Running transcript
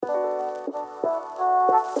Yes,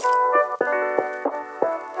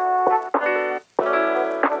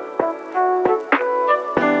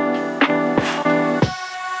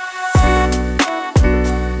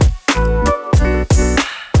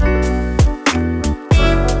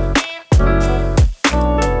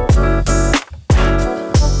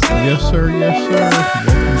 sir. Yes, sir.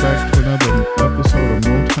 Welcome back to another episode of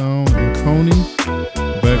Motown and Coney.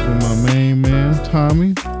 Back with my main man,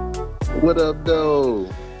 Tommy. What up, though?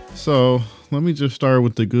 So, let me just start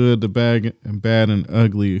with the good, the bad, and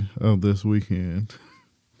ugly of this weekend.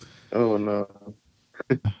 Oh, no.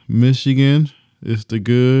 Michigan is the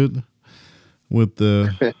good with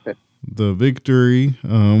the victory.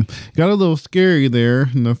 Got a little scary there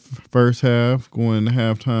in the first half, going to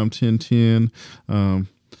halftime 10-10.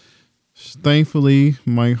 Thankfully,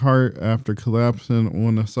 Mike Hart, after collapsing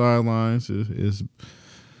on the sidelines, is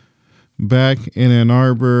back in Ann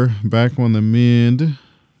Arbor, back on the mend.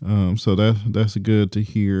 So that's good to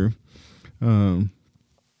hear.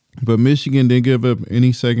 But Michigan didn't give up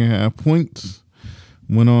any second half points.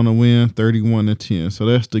 Went on to win 31-10. So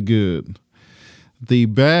that's the good. The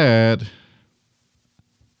bad,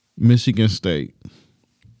 Michigan State.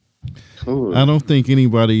 Ooh. I don't think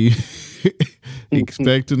anybody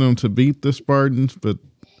expected them to beat the Spartans, but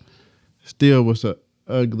still was an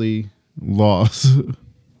ugly loss.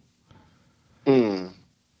 And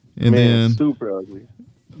then super ugly.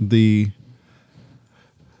 The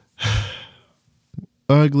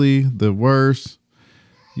ugly, the worst.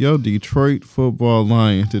 Yo, Detroit football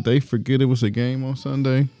Lions. Did they forget it was a game on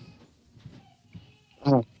Sunday?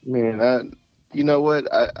 Oh, man, you know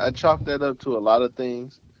what? I chalk that up to a lot of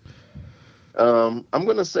things. I'm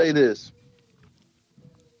going to say this.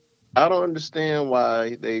 I don't understand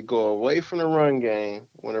why they go away from the run game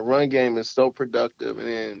when the run game is so productive, and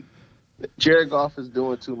then Jared Goff is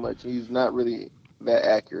doing too much. He's not really that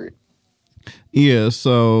accurate. Yeah,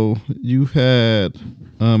 so you had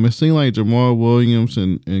it seemed like Jamal Williams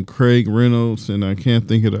and Craig Reynolds, and I can't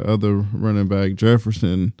think of the other running back,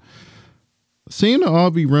 Jefferson, seem to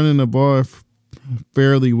all be running the ball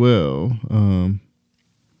fairly well.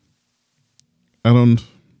 I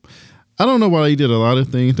don't know why they did a lot of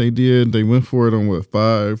things they did. They went for it on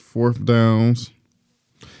 5 fourth downs.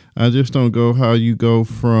 I just don't go how you go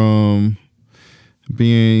from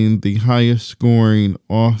being the highest scoring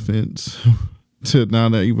offense to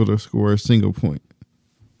not able to score a single point.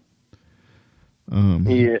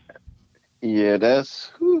 Yeah,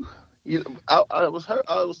 that's. Whew. I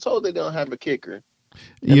was told they don't have a kicker.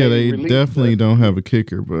 Yeah, they definitely don't have a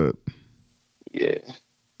kicker, but yeah.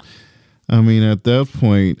 I mean, at that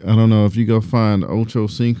point, I don't know if you go find Ocho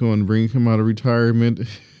Cinco and bring him out of retirement.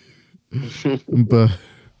 But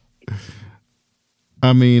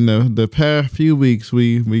I mean, the past few weeks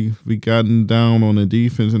we gotten down on the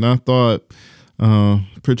defense, and I thought,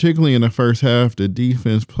 particularly in the first half, the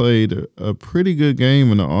defense played a pretty good game,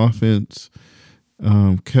 and the offense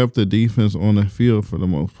kept the defense on the field for the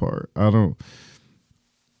most part. I don't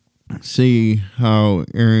see how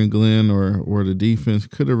Aaron Glenn or the defense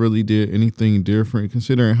could have really did anything different,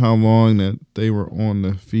 considering how long that they were on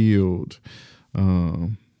the field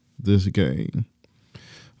this game.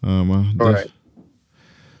 All right.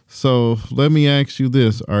 So let me ask you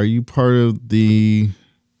this: are you part of the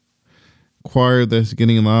choir that's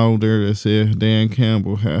getting louder that says Dan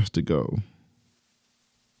Campbell has to go?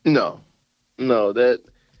 No,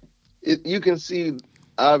 you can see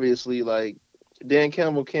obviously, like, Dan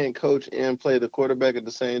Campbell can't coach and play the quarterback at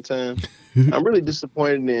the same time. I'm really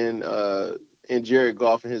disappointed in Jared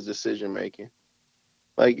Goff and his decision making.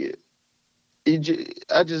 Like, I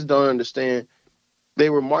just don't understand. They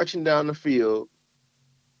were marching down the field,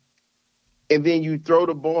 and then you throw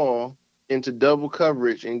the ball into double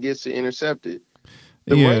coverage and gets it intercepted.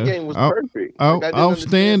 The run game was perfect.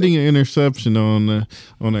 Outstanding interception on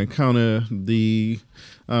account of the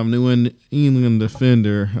New England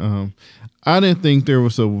defender. I didn't think there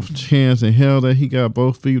was a chance in hell that he got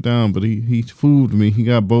both feet down, but he fooled me. He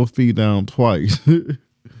got both feet down twice.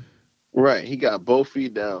 Right, he got both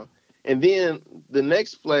feet down. And then the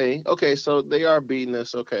next play, okay, so they are beating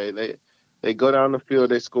us. Okay, they go down the field,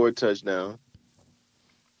 they score a touchdown.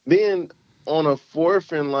 Then on a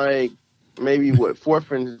fourth and maybe 4th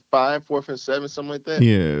and 5, 4th and 7, something like that.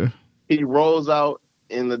 Yeah. He rolls out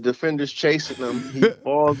and the defender's chasing him.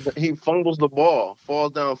 He fumbles the ball,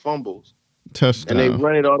 falls down, fumbles. Touchdown. And they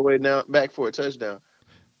run it all the way back for a touchdown.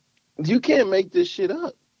 You can't make this shit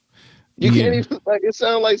up. You can't even, it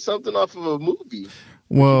sounds like something off of a movie.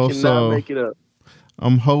 Well, you cannot make it up.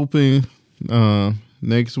 I'm hoping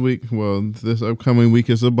next week, this upcoming week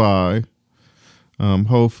is a bye.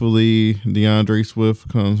 Hopefully, DeAndre Swift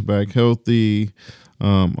comes back healthy.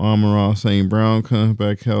 Amon-Ra St. Brown comes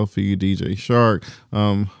back healthy. DJ Shark.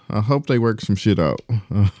 I hope they work some shit out.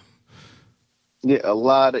 Yeah, a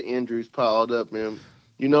lot of injuries piled up, man.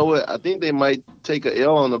 You know what? I think they might take a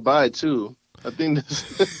L on the bye too. I think that's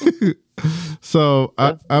So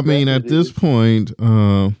I mean, what at it this is. point,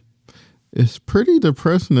 it's pretty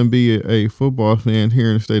depressing to be a football fan here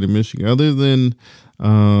in the state of Michigan. Other than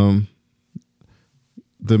the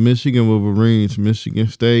Michigan Wolverines, Michigan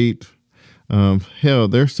State. Hell,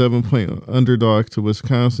 they're 7-point underdogs to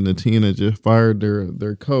Wisconsin, the team that just fired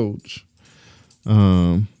their coach.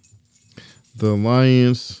 Um, the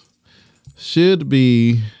Lions should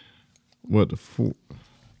be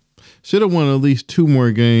should have won at least 2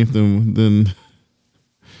 more games than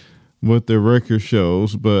what their record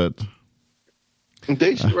shows, but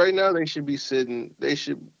They should right now. They should be sitting. They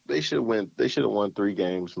should win. They should have won 3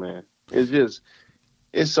 games, man. It's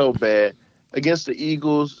so bad against the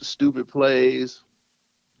Eagles. Stupid plays.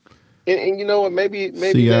 And you know what? Maybe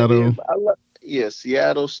that Seattle. did. But yeah,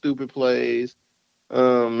 Seattle stupid plays.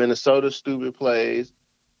 Minnesota stupid plays.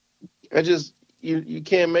 I just you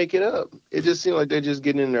can't make it up. It just seems like they're just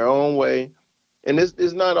getting in their own way. And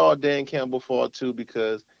it's not all Dan Campbell's fault too,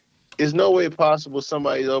 because there's no way possible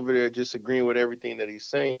somebody's over there just agreeing with everything that he's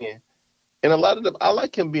saying. And a lot of I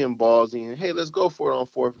like him being ballsy and hey, let's go for it on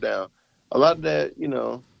 4th down. A lot of that,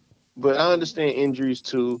 but I understand injuries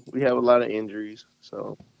too. We have a lot of injuries,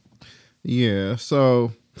 so Yeah,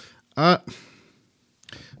 so I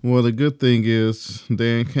well the good thing is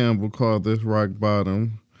Dan Campbell called this rock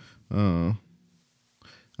bottom. Uh,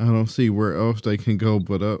 I don't see where else they can go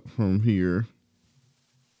but up from here.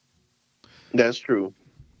 that's true.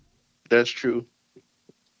 That's true.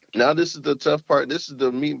 Now this is the tough part. This is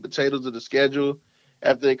the meat and potatoes of the schedule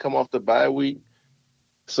after they come off the bye week.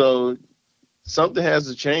 So something has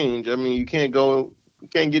to change. I mean, you can't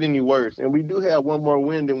get any worse. And we do have one more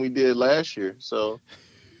win than we did last year. So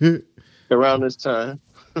around this time.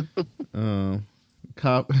 um,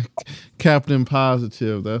 Cop, Captain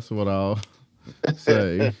Positive. That's what I'll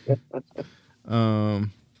say.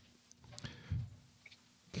 Um,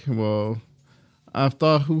 well, I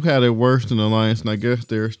thought who had it worse than the Lions, and I guess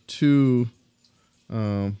there's 2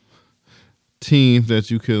 um, teams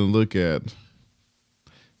that you can look at.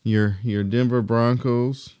 Your Denver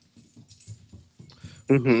Broncos,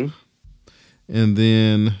 hmm and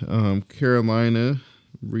then Carolina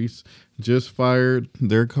just fired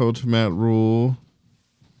their coach Matt Rule,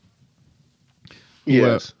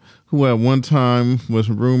 Yes. who at one time was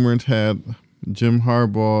rumored had Jim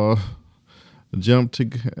Harbaugh jump to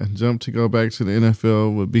go back to the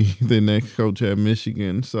NFL would be the next coach at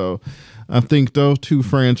Michigan. So I think those 2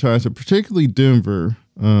 franchises, particularly Denver,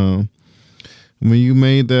 when you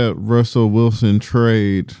made that Russell Wilson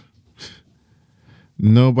trade,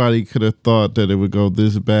 nobody could have thought that it would go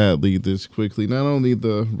this badly this quickly. Not only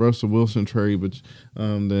the Russell Wilson trade, but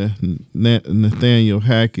the Nathaniel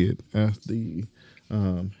Hackett as the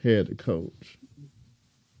head coach.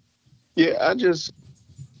 Yeah,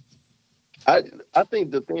 I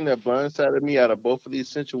think the thing that blindsided me out of both of these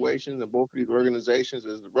situations and both of these organizations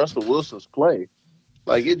is Russell Wilson's play.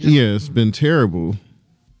 Like Yeah, it's been terrible.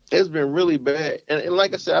 it's been really bad. And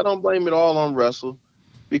like I said, I don't blame it all on Russell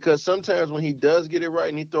because sometimes when he does get it right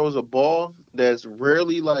and he throws a ball that's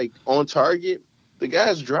rarely like on target, the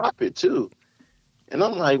guys drop it too. And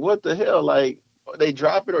I'm like, what the hell? Like they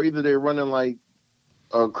drop it or either they're running like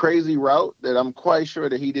a crazy route that I'm quite sure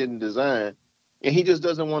that he didn't design. And he just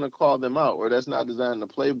doesn't want to call them out or that's not designed in the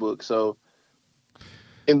playbook. So,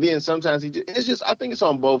 and then sometimes it's just, I think it's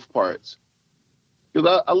on both parts.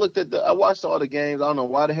 Because I watched all the games. I don't know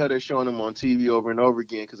why the hell they're showing them on TV over and over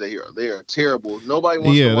again because they are terrible. Nobody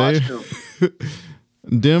wants to Yeah, watch them.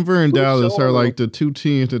 Denver and Who's Dallas are showing them? like the 2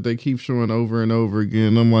 teams that they keep showing over and over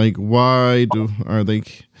again. I'm like, why are they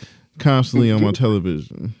constantly on my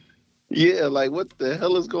television? Yeah, like what the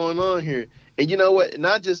hell is going on here? And you know what?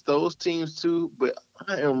 Not just those teams too, but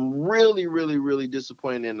I am really, really, really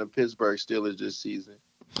disappointed in the Pittsburgh Steelers this season.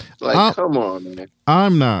 Like, I, come on, man.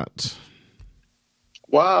 I'm not.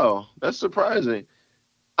 Wow, that's surprising.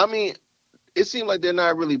 I mean, it seemed like they're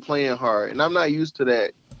not really playing hard, and I'm not used to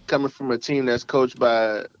that coming from a team that's coached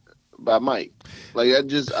by Mike. Like, I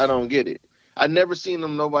don't get it. I never seen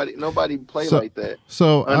them nobody play So like that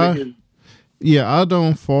so under his. I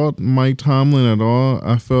don't fault Mike Tomlin at all.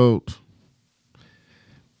 I felt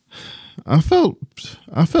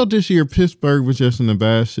this year Pittsburgh was just in a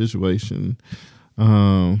bad situation.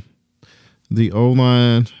 Um, the O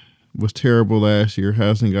line was terrible last year,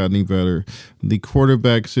 hasn't got any better. The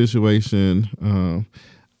quarterback situation,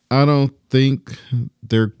 I don't think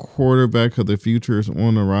their quarterback of the future is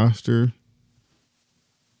on the roster.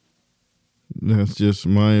 That's just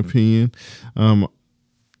my opinion. Um,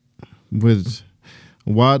 with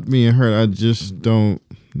Watt being hurt, I just don't.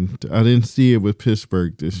 I didn't see it with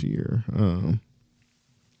Pittsburgh this year.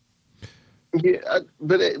 Yeah,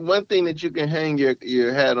 one thing that you can hang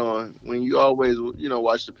your hat on when you always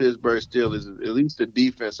watch the Pittsburgh Steelers is at least the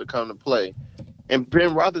defense will come to play. And Ben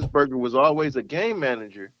Roethlisberger was always a game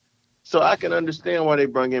manager, so I can understand why they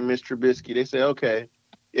brought in Mr. Trubisky. They say, okay,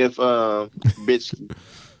 if Bitsky,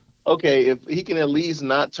 okay, if he can at least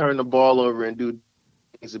not turn the ball over and do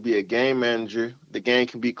things to be a game manager, the game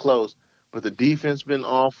can be close. But the defense been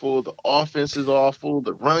awful. The offense is awful.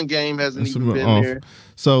 The run game hasn't It's even been been off. there.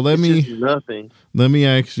 So It's just nothing. let me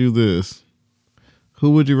ask you this: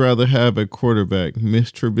 who would you rather have at quarterback,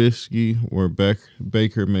 Mitch Trubisky or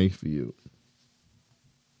Baker Mayfield?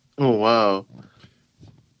 Oh wow!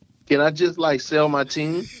 Can I just like sell my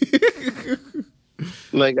team?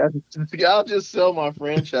 Like I'll just sell my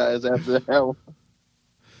franchise after that.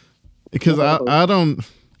 Because One.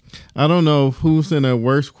 I don't know who's in a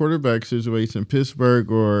worse quarterback situation,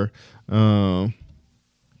 Pittsburgh or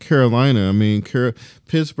Carolina. I mean,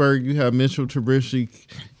 Pittsburgh, you have Mitchell Trubisky,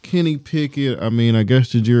 Kenny Pickett. I mean, I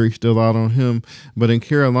guess the jury's still out on him. But in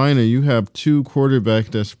Carolina, you have two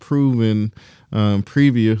quarterbacks that's proven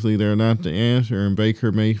previously they're not the answer, in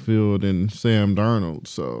Baker Mayfield and Sam Darnold.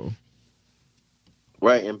 So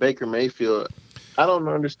Right, and Baker Mayfield, I don't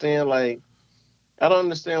understand. Like, I don't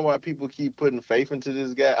understand why people keep putting faith into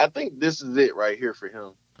this guy. I think this is it right here for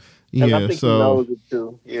him, and I yeah, think he so knows it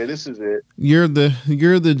too. Yeah, this is it. you're the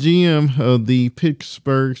GM of the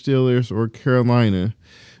Pittsburgh Steelers or Carolina.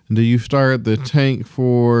 Do you start the tank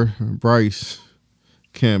for Bryce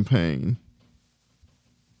campaign?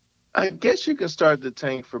 I guess you can start the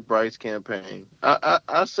tank for Bryce campaign.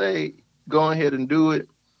 I say go ahead and do it.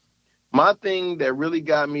 My thing that really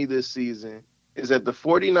got me this season is that the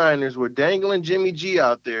 49ers were dangling Jimmy G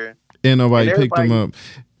out there, And and nobody picked him up.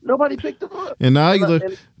 nobody picked him up. And now And, you look,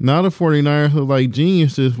 and now the 49ers look like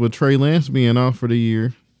geniuses with Trey Lance being out for the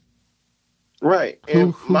year. right, Who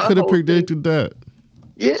and who my could have whole thing, predicted that?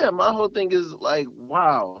 yeah, my whole thing is like,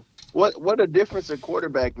 wow, what a difference a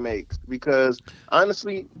quarterback makes. Because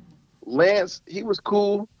honestly, Lance, he was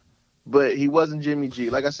cool, but he wasn't Jimmy G.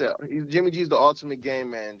 Like I said, Jimmy G's the ultimate game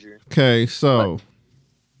manager. Okay, But so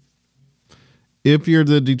if you're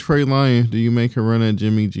the Detroit Lions, do you make a run at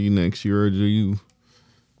Jimmy G next year, or do you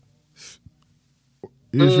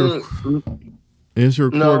is your mm, is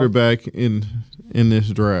your no, quarterback in this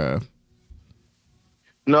draft?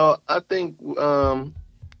 no, I think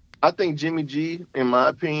Jimmy G, in my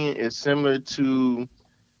opinion, is similar to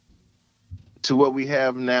what we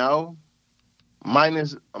have now,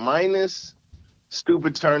 minus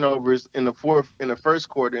stupid turnovers in the first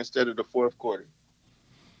quarter instead of the fourth quarter.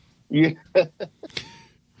 Yeah,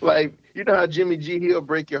 like you know how Jimmy G he'll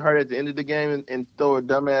break your heart at the end of the game and throw a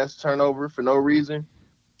dumbass turnover for no reason.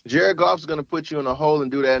 Jared Goff's gonna put you in a hole and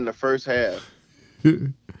do that in the first half.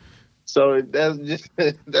 So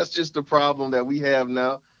that's just the problem that we have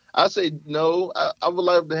now. I say no. I would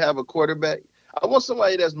love to have a quarterback. I want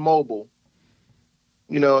somebody that's mobile.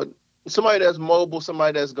 You know, somebody that's mobile,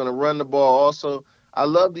 somebody that's gonna run the ball. Also, I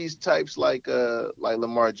love these types like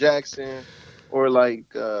Lamar Jackson or like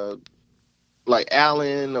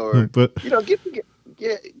Allen or But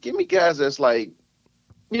give me guys that's like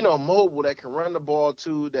mobile that can run the ball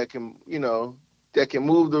too, that can that can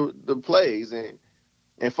move the plays and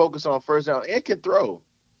focus on first down and can throw.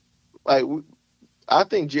 Like I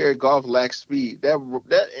think Jared Goff lacks speed.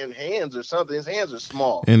 That in hands or something. His hands are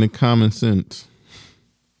small. and the common sense.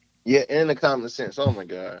 Yeah, and the common sense. Oh my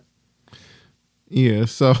god. Yeah,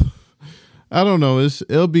 so I don't know.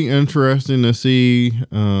 It'll be interesting to see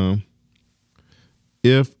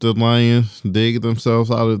if the Lions dig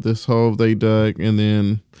themselves out of this hole they dug, and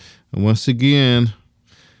then once again,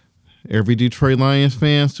 every Detroit Lions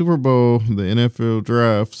fan, Super Bowl, the NFL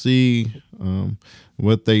draft, see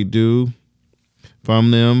what they do. If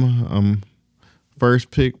I'm them,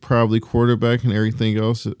 first pick probably quarterback, and everything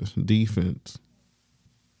else is defense.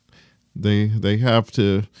 They have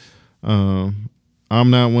to. I'm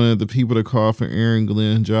not one of the people to call for Aaron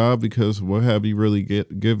Glenn's job, because what have you really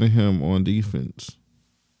given him on defense?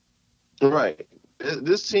 Right.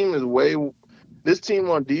 This team is way. This team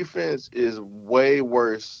on defense is way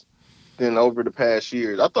worse than over the past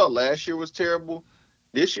years. I thought last year was terrible.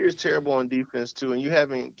 This year is terrible on defense too, and you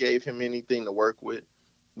haven't gave him anything to work with.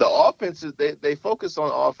 The offense is they focused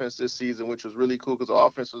on offense this season, which was really cool because the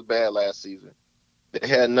offense was bad last season. They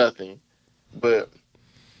had nothing, but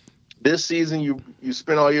This season, you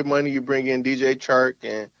spend all your money. You bring in DJ Chark,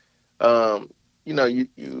 and um,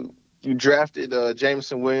 you drafted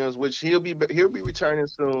Jameson Williams, which he'll be returning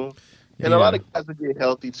soon. And a lot Yeah, of guys will get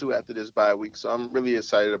healthy too after this bye week. So I'm really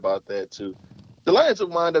excited about that too. The Lions will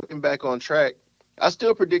wind up getting back on track. I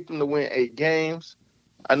still predict them to win 8 games.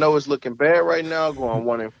 I know it's looking bad right now, going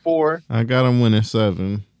 1-4. I got them winning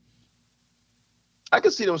 7. I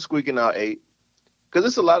can see them squeaking out 8 because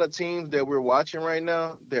it's a lot of teams that we're watching right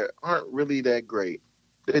now that aren't really that great.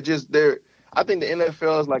 They're. I think the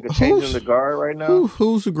NFL is like a change in Who's the guard right now.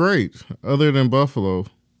 who's great other than Buffalo?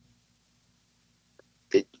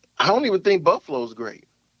 I don't even think Buffalo's great.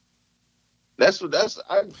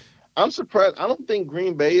 I'm surprised. I don't think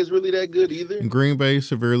Green Bay is really that good either. Green Bay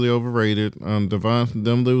severely overrated. Them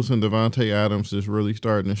losing Devontae Adams is really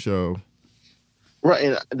starting to show. Right,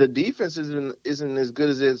 and the defense isn't as good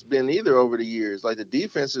as it's been either over the years. Like the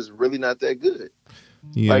defense is really not that good.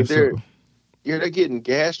 Yeah, Like they're getting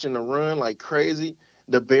gashed in the run like crazy.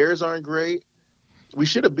 The Bears aren't great. We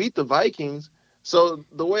should have beat the Vikings. So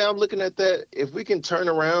the way I'm looking at that, if we can turn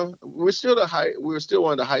around, we're still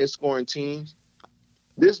one of the highest scoring teams.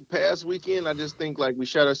 This past weekend, I just think like we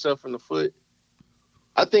shot ourselves in the foot.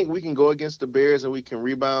 I think we can go against the Bears and we can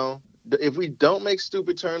rebound. If we don't make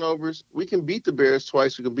stupid turnovers, we can beat the Bears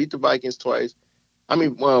twice. We can beat the Vikings twice.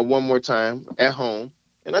 One more time at home.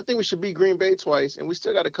 And I think we should beat Green Bay twice. And we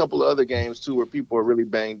still got a couple of other games, too, where people are really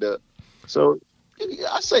banged up. So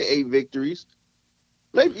I say 8 victories.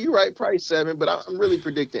 Maybe you're right, probably 7, but I'm really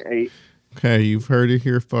predicting 8. Okay, you've heard it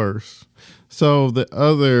here first. So the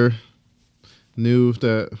other news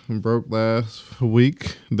that broke last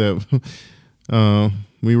week that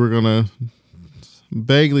we were going to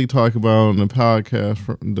vaguely talk about on the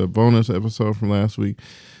podcast, the bonus episode from last week.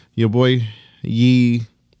 Your boy Yee,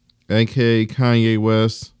 aka Kanye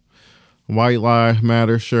West, White Lives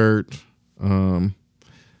Matter shirt, along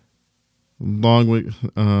with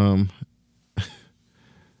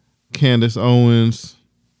Candace Owens.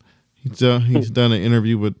 He's done an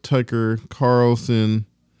interview with Tucker Carlson.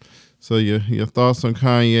 So your thoughts on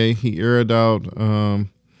Kanye? He aired out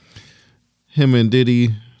him and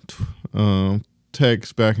Diddy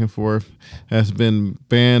text back and forth has been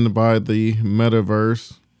banned by the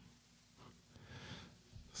metaverse.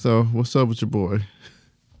 So what's up with your boy?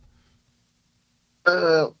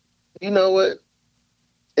 You know what?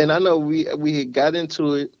 And I know we had got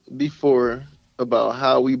into it before about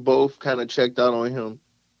how we both kind of checked out on him.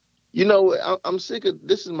 You know, I'm sick of,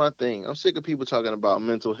 this is my thing. I'm sick of people talking about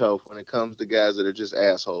mental health when it comes to guys that are just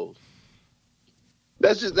assholes.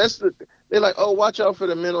 They're like, oh, watch out for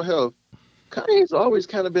the mental health. Kanye's always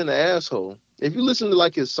kind of been an asshole. If you listen to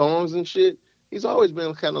like his songs and shit, he's always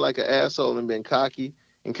been kind of like an asshole and been cocky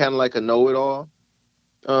and kind of like a know-it-all.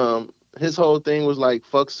 His whole thing was like,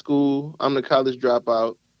 fuck school, I'm the college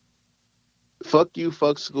dropout. Fuck you,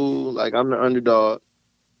 fuck school, like I'm the underdog.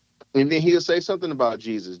 And then he'll say something about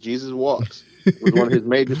Jesus. Jesus Walks was one of his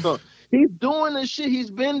major songs. He's doing the shit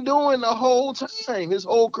he's been doing the whole time, his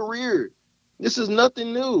whole career. This is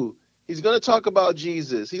nothing new. He's going to talk about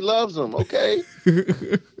Jesus. He loves him, okay?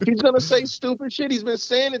 He's going to say stupid shit. He's been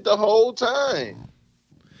saying it the whole time.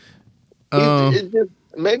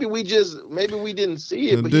 Maybe we didn't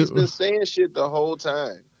see it, but he's been saying shit the whole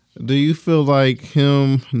time. Do you feel like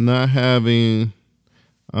him not having,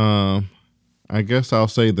 I guess I'll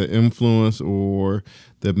say the influence or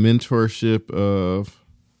the mentorship of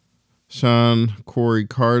Sean Corey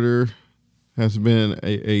Carter has been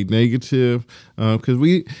a negative? Because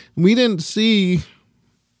we didn't see,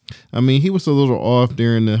 I mean, he was a little off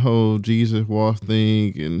during the whole Jesus walk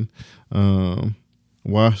thing and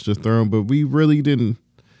Watch the Throne, but we really didn't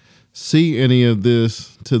see any of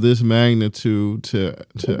this to this magnitude to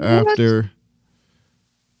after.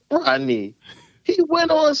 Rodney, he went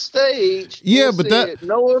on stage. Yeah, but said,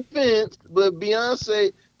 no offense, but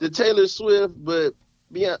Beyonce, the Taylor Swift, but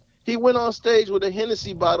he went on stage with a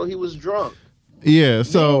Hennessy bottle. He was drunk. Yeah,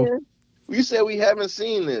 so man, you said we haven't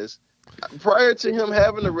seen this. Prior to him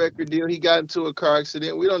having a record deal, he got into a car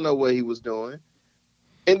accident. We don't know what he was doing.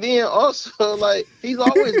 And then also, like, he's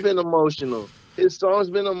always been emotional. His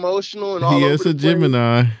song's been emotional and all he over is the a place.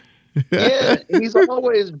 Gemini. Yeah, he's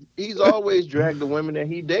always dragged the women that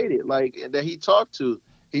he dated, like that he talked to.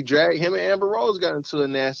 He dragged him and Amber Rose got into a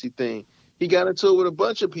nasty thing. He got into it with a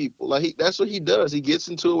bunch of people. Like that's what he does. He gets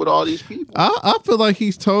into it with all these people. I feel like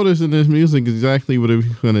he's told us in his music exactly what he's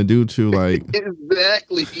gonna do to like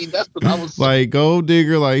exactly. That's what I was like Gold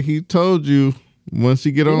Digger. Like he told you once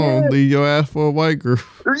you get on, leave your ass for a white girl.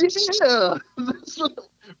 Yeah,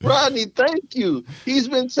 Rodney, thank you. He's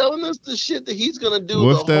been telling us the shit that he's gonna do the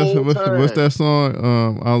What's that? whole What's time. that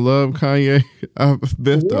song? I love Kanye. I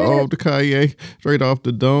bet the Yeah, old Kanye, straight off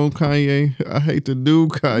the dome Kanye. I hate the new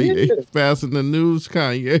Kanye, yeah, fast in the news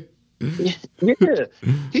Kanye. yeah.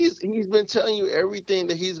 He's been telling you everything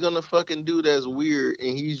that he's gonna fucking do that's weird,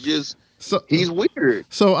 and So, he's weird.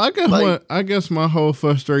 so Like, I guess my whole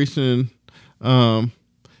frustration, um,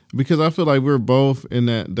 because I feel like we're both in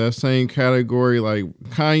that same category. Like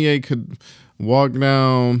Kanye could walk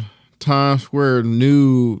down Times Square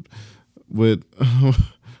nude with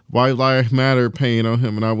White Lives Matter paint on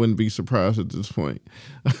him, and I wouldn't be surprised at this point.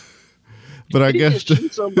 But I he can guess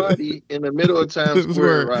shoot somebody in the middle of Times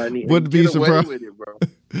Square, where Rodney, and wouldn't get be away surprised. with it, bro.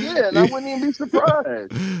 Yeah, and I wouldn't even be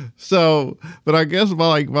surprised. So, but I guess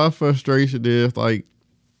my frustration is like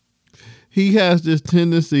he has this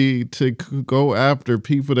tendency to go after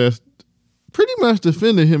people that's pretty much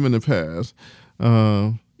defended him in the past.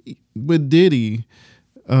 Uh, with Diddy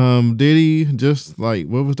just like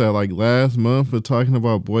what was that like last month for talking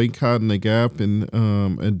about boycotting the Gap and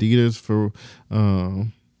Adidas for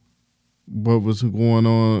what was going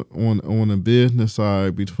on the business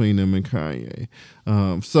side between them and Kanye.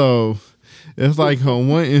 So it's like on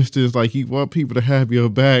one instance, like you want people to have your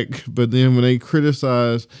back, but then when they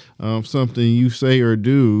criticize something you say or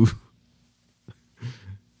do,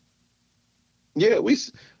 Yeah,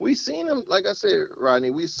 we seen him. Like I said,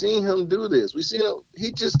 Rodney, we seen him do this. We seen him.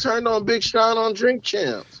 He just turned on Big Sean on Drink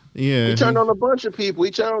Champs. He yeah, turned on a bunch of people.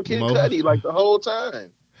 He turned on Kid mo- Cudi like the whole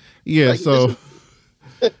time. yeah. Like this So is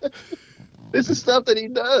this is stuff that he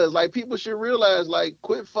does. Like people should realize. Like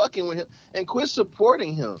quit fucking with him and quit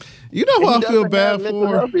supporting him. you know who And he I feel doesn't have bad mental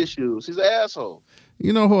for. health issues. He's an asshole.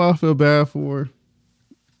 You know who I feel bad for?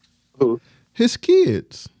 Who? His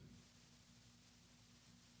kids.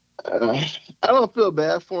 I don't feel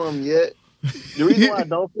bad for him yet. The reason why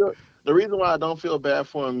I don't feel bad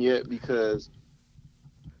for him yet because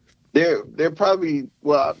they're probably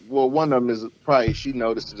one of them is probably she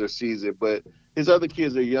notices or sees it, but his other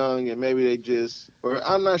kids are young and maybe they just or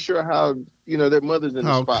I'm not sure how their mother's in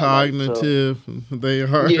the How spotlight. So cognitive they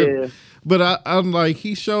are. yeah, But I'm like,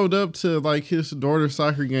 he showed up to like his daughter's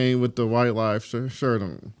soccer game with the White Lives shirt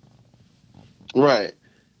on. right.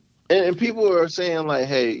 And people are saying like,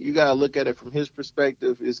 hey, you gotta look at it from his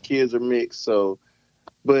perspective. His kids are mixed, so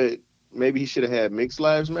but maybe he should have had mixed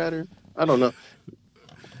lives matter. I don't know.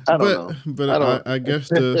 I don't But know. I but don't.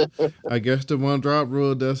 I guess the one drop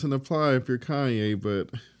rule doesn't apply if you're Kanye. But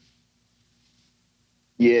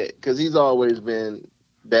Yeah, because he's always been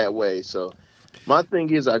that way. So my thing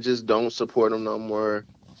is, I just don't support him no more.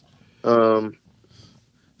 Um,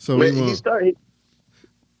 so we man, want.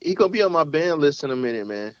 he gonna be on my ban list in a minute,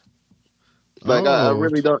 man. Like I Oh,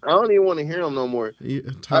 really don't. I don't even want to hear him no more. I,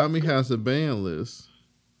 Tommy has a band list.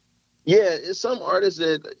 yeah, it's some artists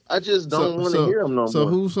that I just So don't want to so hear him no so more.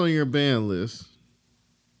 who's on your band list?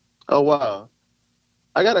 Oh wow,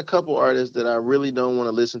 I got a couple artists that I really don't want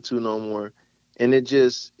to listen to no more, and it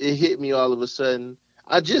hit me all of a sudden.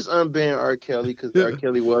 I just unbanned R. Kelly because R.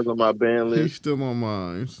 Kelly was on my ban He's list. still on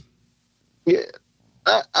mine. Yeah,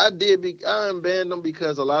 I did. I unbanned them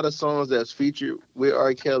because a lot of songs that's featured with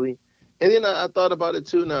R. Kelly, and then I thought about it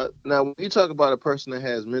too. Now when you talk about a person that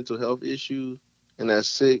has mental health issues and that's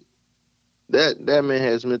sick, that man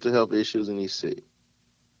has mental health issues and he's sick.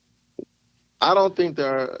 I don't think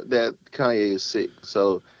that Kanye is sick.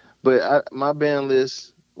 So, but my band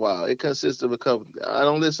list, wow, it consists of a couple. I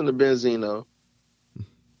don't listen to Benzino.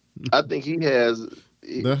 I think he has.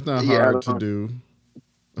 That's not Yeah, I hard don't to know. do.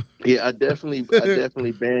 Yeah, I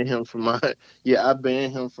definitely ban him from my. Yeah, I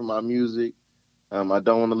ban him from my music. I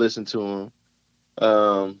don't want to listen to him.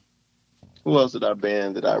 Um, who else did I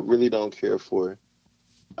ban that I really don't care for?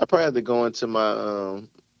 I probably have to go into my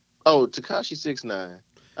Takashi 6ix9ine.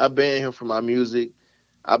 I banned him from my music.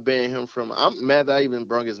 I banned him from. I'm mad that I even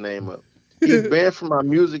brought his name up. He's banned from my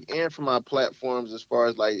music and from my platforms as far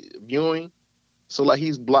as like viewing. So like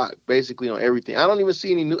he's blocked basically on everything. I don't even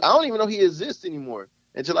see any new. I don't even know he exists anymore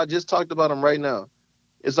until I just talked about him right now.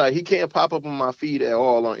 It's like he can't pop up on my feed at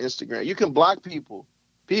all on Instagram. You can block people.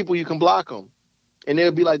 People you can block them, and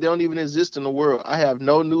they'll be like they don't even exist in the world. I have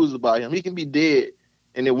no news about him. He can be dead,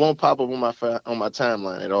 and it won't pop up on my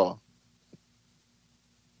timeline at all.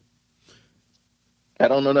 I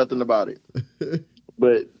don't know nothing about it.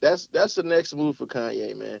 But that's the next move for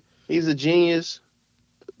Kanye, man. He's a genius,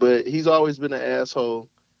 but he's always been an asshole.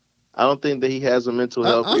 I don't think that he has a mental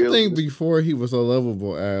health I think illness. before he was a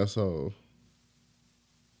lovable asshole,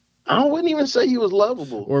 I wouldn't even say he was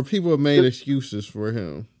lovable. or people made excuses for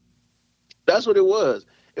him. That's what it was.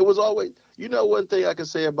 It was always, one thing I can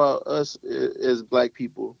say about us as black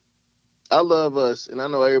people. I love us, and I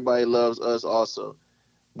know everybody loves us also.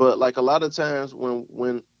 But like a lot of times when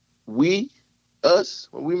we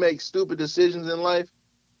when we make stupid decisions in life,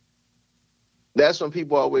 that's when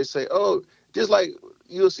people always say, "Oh, just like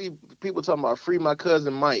you'll see people talking about free my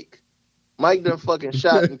cousin Mike. Mike done fucking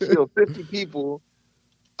shot and killed 50 people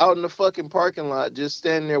out in the fucking parking lot, just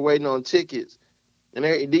standing there waiting on tickets." And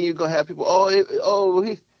then you're gonna have people,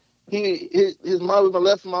 his mom even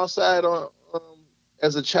left him outside on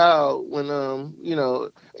as a child when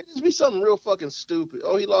it just be something real fucking stupid.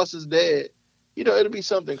 Oh, he lost his dad. It'll be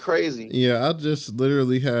something crazy. Yeah, I just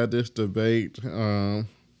literally had this debate with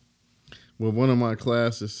one of my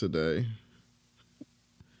classes today.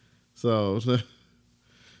 So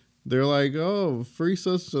they're like, "Oh, free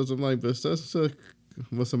such and such." I'm like, "But such and such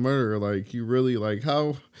was a murderer. Like, you really like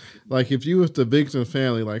how, like, if you was the victim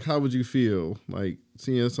family, like, how would you feel like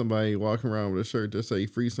seeing somebody walking around with a shirt that say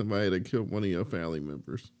free somebody that killed one of your family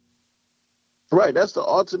members?" Right, that's the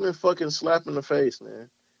ultimate fucking slap in the face, man.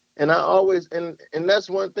 And I always and that's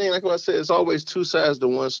one thing. Like what I said, it's always two sides to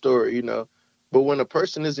one story. But when a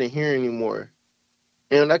person isn't here anymore,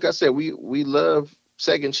 and like I said, we love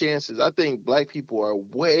second chances. I think black people are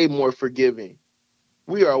way more forgiving.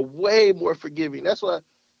 We are way more forgiving. That's why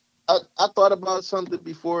I thought about something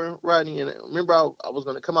before, Rodney, and remember I was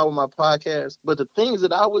going to come out with my podcast, but the things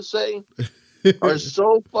that I would say are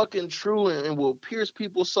so fucking true and will pierce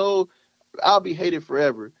people's soul. I'll be hated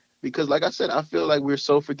forever because, like I said, I feel like we're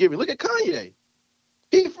so forgiving. Look at Kanye.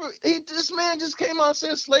 This man just came out and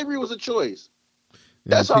said slavery was a choice. and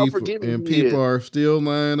That's how people forgiving and he people is. are still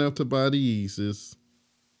lining up to buy the Yeezys.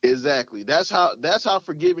 Exactly. That's how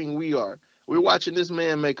forgiving we are. We're watching this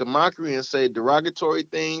man make a mockery and say derogatory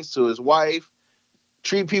things to his wife,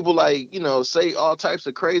 treat people like, say all types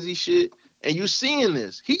of crazy shit. And you seeing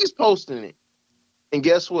this. He's posting it. And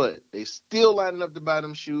guess what? They still lining up to buy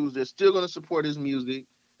them shoes. They're still going to support his music.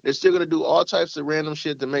 They're still going to do all types of random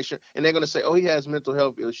shit to make sure. And they're going to say, "Oh, he has mental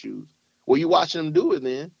health issues." Well, you watching him do it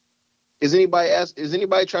then. Is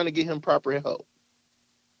anybody trying to get him proper help?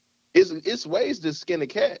 It's ways to skin a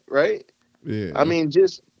cat, right? I Yeah. mean,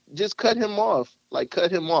 just cut him off. Like cut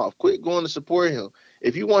him off. Quit going to support him.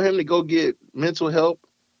 If you want him to go get mental help,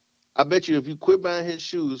 I bet you if you quit buying his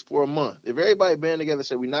shoes for a month, if everybody band together and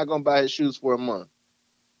said we're not gonna buy his shoes for a month,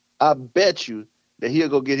 I bet you that he'll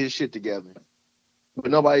go get his shit together. But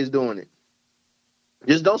nobody's doing it.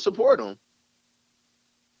 Just don't support him.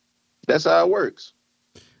 That's how it works.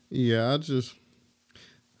 Yeah, I just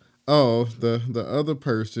oh the other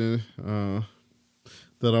person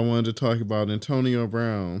that I wanted to talk about, Antonio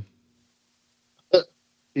Brown.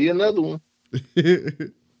 He another one.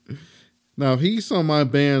 Now he's on my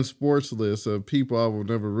banned sports list of people I will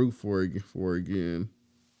never root for again.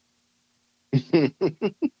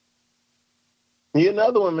 He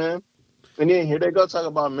another one, man. And then here they go talk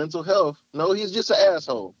about mental health. No, he's just an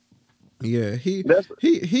asshole. Yeah, That's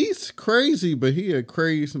he's crazy, but he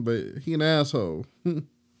an asshole.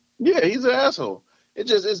 Yeah, he's an asshole.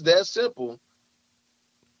 It's that simple.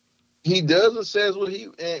 He does and says what he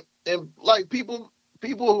and like people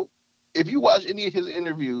if you watch any of his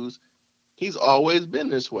interviews, he's always been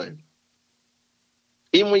this way.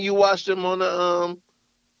 Even when you watched him on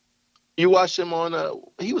he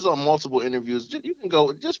was on multiple interviews. You can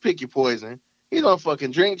go just pick your poison. He's on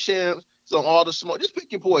fucking Drink Champs. He's on All the Smoke. Just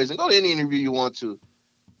pick your poison. Go to any interview you want to.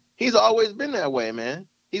 He's always been that way, man.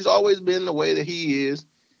 He's always been the way that he is.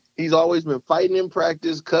 He's always been fighting in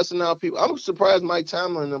practice, cussing out people. I'm surprised Mike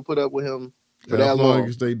Tomlin done put up with him for As that long long.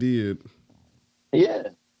 as they did. Yeah.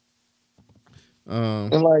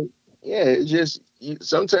 Um, And like, yeah, it's just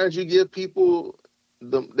sometimes you give people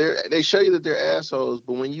they show you that they're assholes,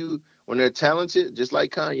 but when they're talented, just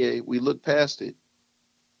like Kanye, we look past it.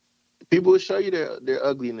 People will show you their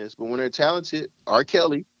ugliness, but when they're talented, R.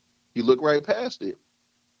 Kelly, you look right past it.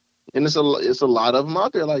 And it's a lot of them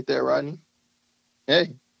out there like that, Rodney.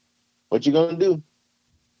 Hey, what you gonna do?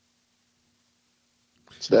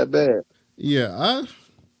 It's that bad. yeah,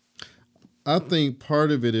 I think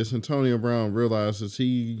part of it is Antonio Brown realizes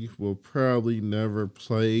he will probably never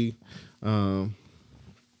play um,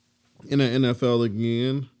 in the NFL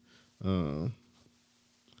again, uh,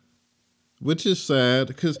 which is sad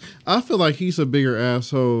because I feel like he's a bigger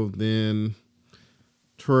asshole than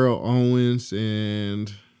Terrell Owens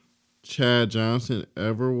and Chad Johnson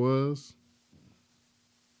ever was.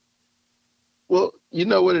 Well, you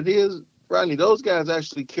know what it is, Rodney? Those guys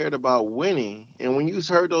actually cared about winning. And when you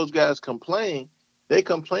heard those guys complain, they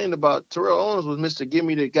complained about Terrell Owens was Mr. Give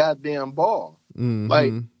Me the goddamn ball.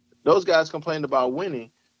 Like Mm-hmm. those guys complained about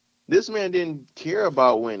winning. This man didn't care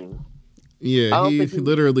about winning. Yeah, I don't he think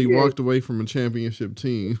literally yeah, walked away from a championship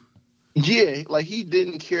team. yeah, like he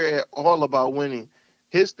didn't care at all about winning.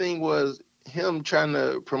 His thing was him trying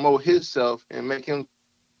to promote himself and make him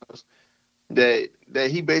that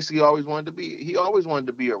he basically always wanted to be. He always wanted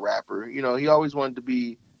to be a rapper. He always wanted to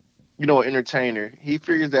be, an entertainer. He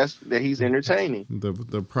figures that he's entertaining.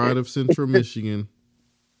 The pride of Central Michigan.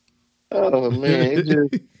 Oh man, it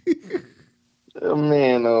just oh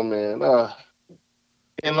man, oh man.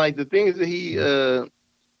 And like the things that he's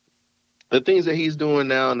doing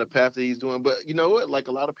now and the path that he's doing. But you know what? Like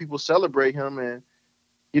a lot of people celebrate him, and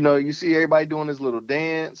you see everybody doing his little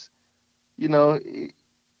dance. You know,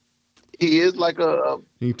 he is like He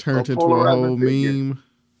a turned into a polarizing whole figure. meme.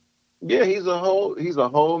 Yeah, he's a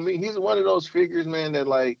whole me. He's one of those figures, man, that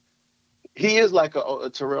like he is like a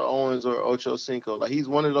Terrell Owens or Ocho Cinco. Like he's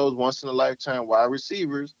one of those once in a lifetime wide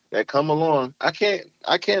receivers that come along. I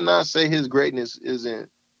cannot say his greatness isn't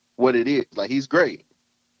what it is. Like he's great.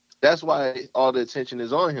 That's why all the attention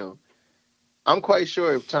is on him. I'm quite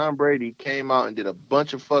sure if Tom Brady came out and did a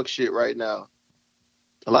bunch of fuck shit right now,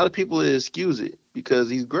 a lot of people would excuse it because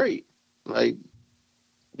he's great. Like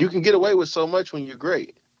you can get away with so much when you're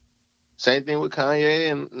great. Same thing with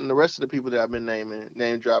Kanye and the rest of the people that I've been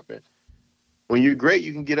name dropping. When you're great,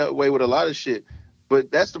 you can get away with a lot of shit.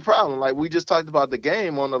 But that's the problem. Like we just talked about the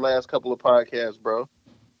game on the last couple of podcasts, bro.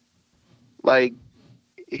 Like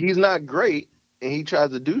he's not great and he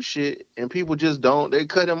tries to do shit and people just don't. They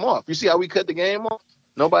cut him off. You see how we cut the game off?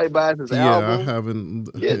 Nobody buys his Yeah, I album. haven't.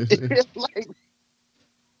 Yeah, like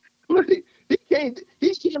he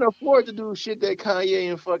can't afford to do shit that Kanye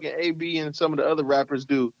and fucking AB and some of the other rappers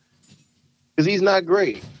do because he's not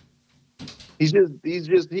great. He's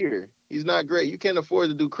just here. He's not great. You can't afford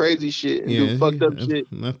to do crazy shit and do Yeah, fucked up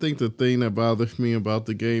shit. and I think the thing that bothers me about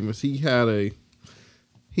the game is he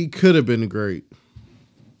could have been great.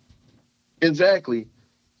 Exactly.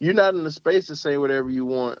 You're not in the space to say whatever you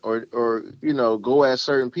want or go at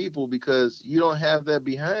certain people because you don't have that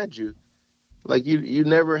behind you. Like you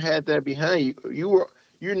never had that behind you.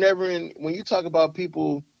 You're never in when you talk about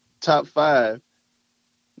people top five,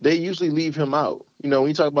 they usually leave him out. When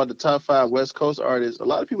you talk about the top five West Coast artists, a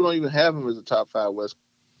lot of people don't even have him as a top five West.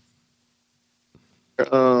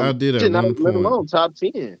 I did at Shit, not one let point. alone top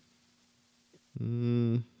 10.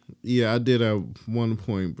 Mm, yeah, I did at one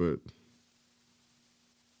point, but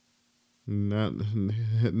not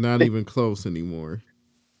not even close anymore.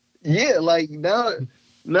 Yeah, like now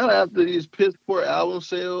after these piss poor album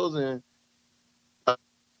sales and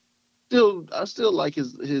I still like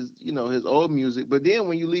his old music, but then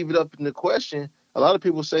when you leave it up in the question, a lot of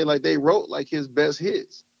people say like they wrote like his best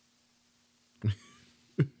hits.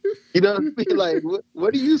 You know what I mean? Like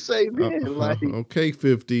what do you say then? Like Okay,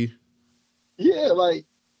 50. yeah, like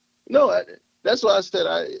no, that's why I said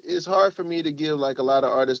it's hard for me to give like a lot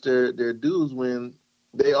of artists their dues when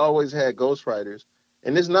they always had ghostwriters.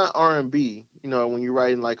 And it's not R&B, when you're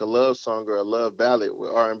writing like a love song or a love ballad with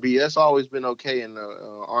R&B, that's always been okay in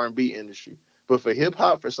the R&B industry. But for hip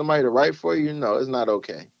hop, for somebody to write for you, no, it's not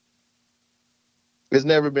okay. It's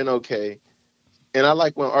never been okay. And I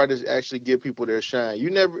like when artists actually give people their shine.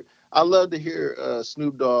 I love to hear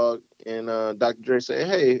Snoop Dogg and Dr. Dre say,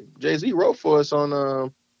 "Hey, Jay-Z wrote for us on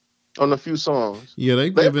a few songs." Yeah,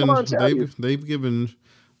 They'll come on and tell you. they've given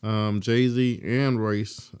Jay Z and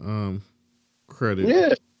Royce credit.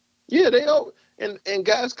 Yeah, yeah, they all and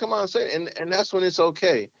guys come out and say, and that's when it's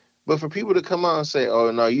okay. But for people to come out and say,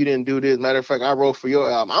 "Oh no, you didn't do this," matter of fact, I wrote for your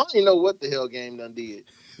album. I don't even know what the hell Game done did.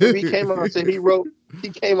 Remember he came out and said he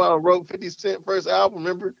came out and wrote 50 Cent first album.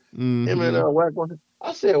 Remember him and Hmm. Wack One.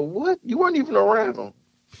 I said, "What? You weren't even around," And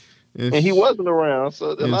and he wasn't around.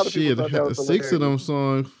 So a and lot of people shit, thought that was six of hilarious. them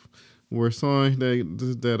songs were songs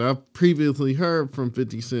that I previously heard from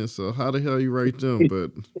 50 Cent. So how the hell you write them?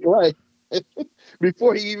 But Right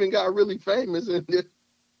before he even got really famous, and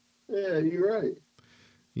yeah, you're right,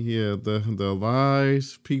 yeah, the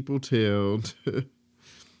lies people tell.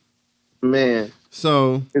 man.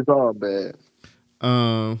 So It's all bad.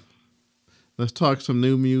 um, let's talk some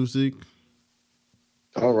new music.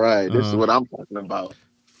 All right, this is Uh, what I'm talking about.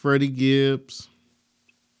 Freddie Gibbs.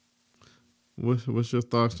 What's your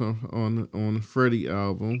thoughts on the Freddie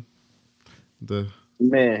album? The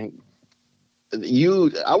Man,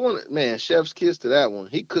 I want man, Chef's kiss to that one.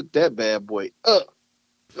 He cooked that bad boy up.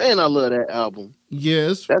 Man, I love that album.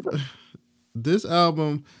 yes, That's this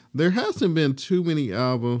album. There hasn't been too many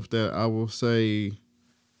albums that I will say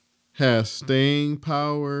has staying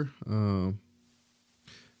power.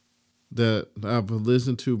 That I've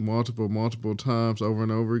listened to multiple times over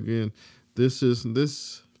and over again.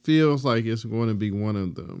 This feels like it's going to be one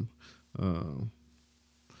of them. Uh,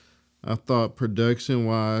 I thought production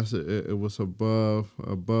wise, it was above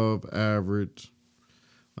average.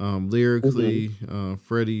 Hmm. Lyrically,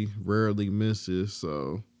 Freddie rarely misses.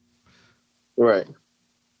 So Right.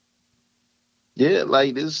 Yeah,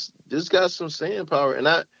 like this got some staying power, and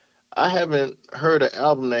I haven't heard an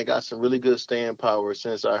album that got some really good staying power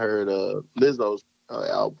since I heard Lizzo's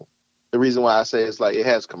album. The reason why I say it's like it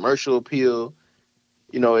has commercial appeal,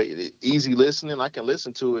 easy listening. I can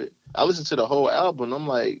listen to it. I listen to the whole album. And I'm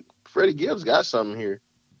like, Freddie Gibbs got something here.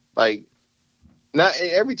 Like not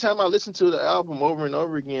every time I listen to the album over and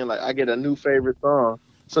over again, like I get a new favorite song.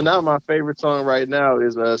 So now my favorite song right now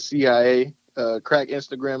is CIA, Crack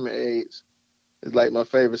Instagram and AIDS. It's like my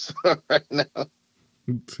favorite song right now.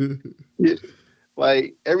 Yeah.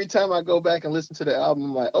 Like every time I go back and listen to the album,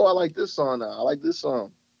 I'm like, oh, I like this song now. I like this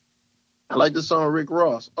song. I like this song with Rick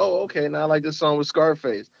Ross. Oh, okay. Now I like this song with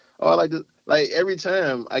Scarface. Oh, I like this. Like every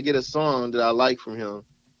time I get a song that I like from him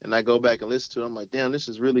and I go back and listen to it, I'm like, damn, this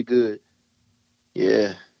is really good.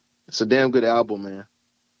 Yeah. It's a damn good album, man.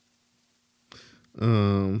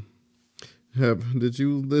 um, did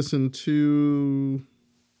you listen to?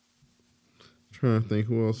 Trying to think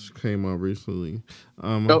who else came out recently.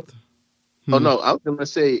 Oh, oh Hmm, no, I was gonna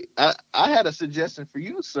say I had a suggestion for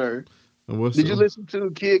you, sir. what's Did you listen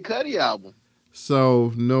to Kid Cudi album?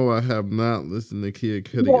 so? No, I have not listened to Kid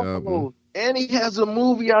Cudi album. Whoa. And he has a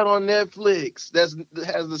movie out on Netflix that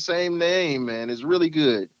has the same name, man. It's really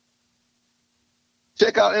good.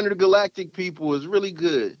 Check out Intergalactic People. It's really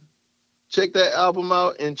good. Check that album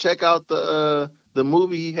out and check out the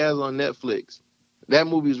movie he has on Netflix. That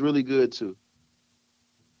movie is really good too.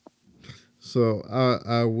 So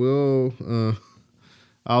I will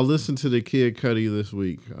I'll listen to the Kid Cudi this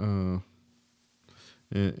week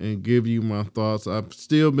and give you my thoughts. I've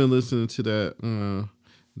still been listening to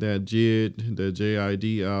that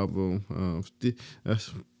JID album.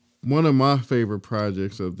 That's one of my favorite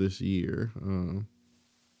projects of this year.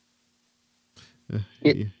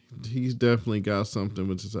 Yeah. He's definitely got something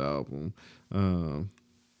with this album. Um,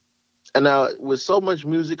 And now with so much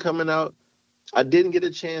music coming out, I didn't get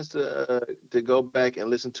a chance to go back and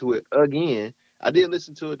listen to it again. I did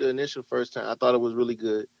listen to it the initial first time. I thought it was really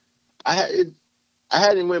good. I had it, I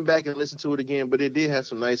hadn't went back and listened to it again, but it did have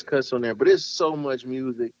some nice cuts on there. But it's so much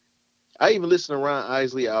music. I even listened to Ron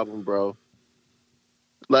Isley album, bro.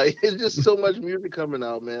 Like it's just so much music coming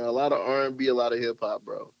out, man. A lot of R&B, a lot of hip hop,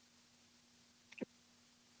 bro.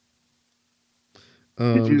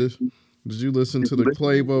 Did you this, did you listen did to you the listen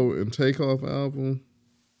to it? Quavo and Takeoff album?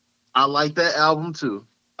 I like that album too.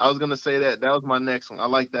 I was gonna say that. That was my next one. I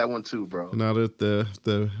like that one too, bro. Now that the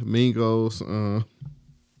Mingos,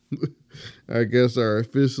 I guess, are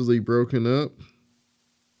officially broken up.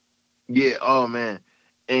 Yeah, oh man.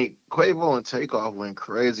 And Quavo and Takeoff went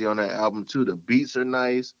crazy on that album too. The beats are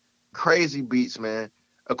nice. Crazy beats, man.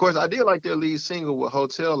 Of course, I did like their lead single with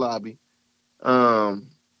Hotel Lobby. Um,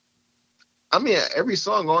 I mean, every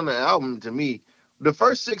song on the album to me, the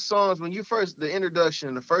first six songs, the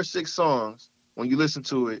introduction, the first six songs, when you listen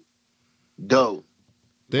to it, dope.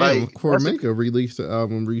 Damn, Like that's a Cormega released the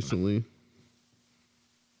album recently.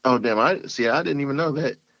 oh damn, I didn't even know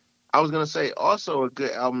that. I was gonna say also a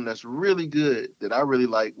good album that's really good that I really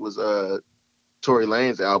like was Tory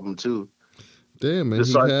Lane's album too. Damn, The man, he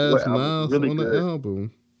Sergeant Sweat has album is Nas really on the good.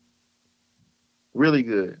 album. Really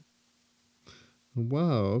good.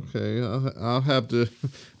 Wow. Okay, I'll have to.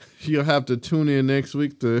 You'll have to tune in next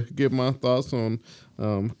week to get my thoughts on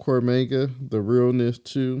Cormega, the realness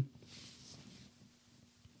too.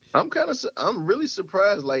 I'm really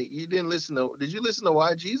surprised. Like you didn't listen to did you listen to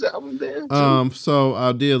YG's album then too? So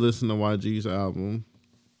I did listen to YG's album.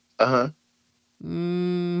 Uh-huh.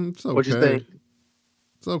 It's What you okay. think?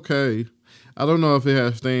 It's okay. I don't know if it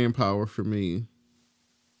has staying power for me.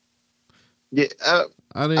 Yeah, I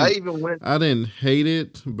I didn't even went I didn't hate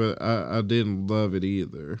it, but I didn't love it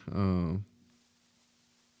either.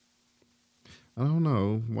 I don't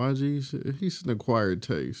know. He's an acquired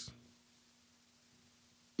taste.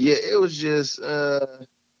 yeah, it was just I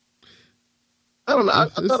don't know.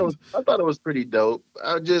 It's, it's I thought it was pretty dope.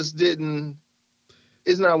 I just didn't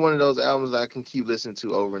it's not one of those albums that I can keep listening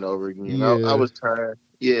to over and over again. I yeah. was trying.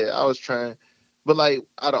 Yeah, I was trying. But like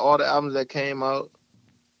out of all the albums that came out,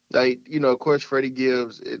 like, of course Freddie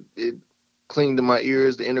Gibbs, it clinged to my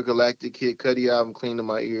ears. The Intergalactic Kid Cudi album clinged to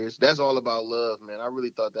my ears. That's all about love, man. I really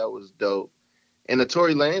thought that was dope. And the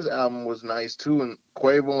Tory Lanez album was nice too, and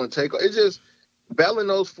Quavo and Takeoff. It's just battling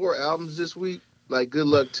those four albums this week. Like, good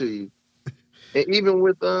luck to you. And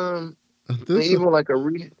and This even like a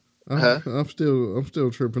re, huh? I'm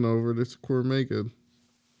still tripping over this Cormega.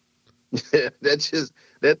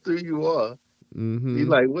 That threw you off. You Mm-hmm.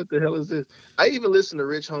 like, what the hell is this? I even listened to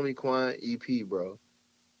Rich Homie Quan EP, bro,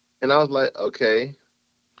 and I was like, okay,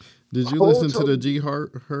 Did you whole listen to the totally. G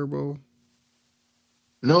Herbo?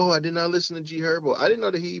 No, I did not listen to G Herbo. I didn't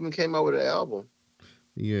know that he even came out with an album.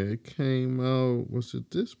 Yeah, it came out. Was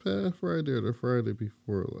it this past Friday or the Friday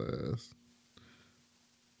before last?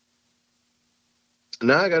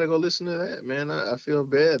 Now I gotta go listen to that, man. I feel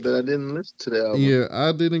bad that I didn't listen to the album. Yeah,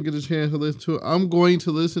 I didn't get a chance to listen to it. I'm going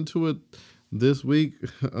to listen to it this week,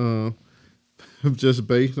 just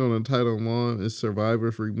based on the title alone. It's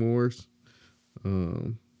Survivor's Remorse.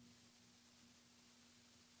 Um,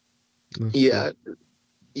 let's see. Yeah,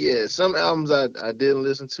 yeah. Some albums I didn't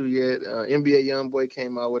listen to yet. NBA YoungBoy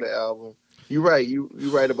came out with an album. You're right. You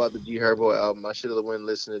right about the G Herbo album. I should have went and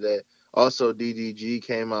listened to that. Also, DDG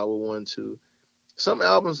came out with one too. Some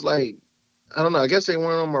albums like I don't know. I guess they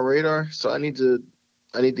weren't on my radar, so I need to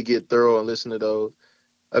get thorough and listen to those.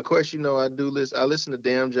 Of course, I do listen. I listened to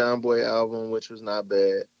Damn John Boy album, which was not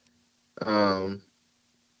bad. Um,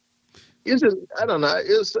 it's just I don't know.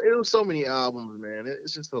 It was so many albums, man.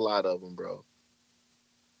 It's just a lot of them, bro.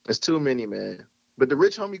 It's too many, man. But the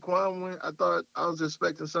Rich Homie Quan one, I thought I was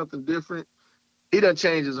expecting something different. He done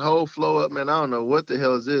changed his whole flow up, man. I don't know what the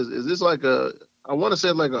hell is this. Is this like a? I want to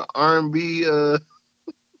say like a R&B,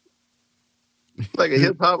 like a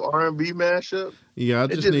hip hop R&B mashup. Yeah, I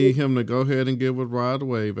It just just, need him to go ahead and give it Ride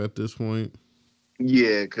Wave at this point.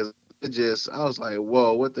 yeah, because I was like,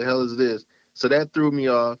 whoa, what the hell is this? So that threw me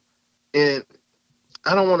off. And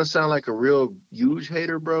I don't want to sound like a real huge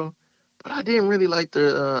hater, bro, but I didn't really like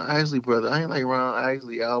the Isley brother. I didn't like Ron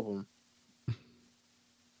Isley album.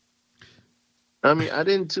 I mean, I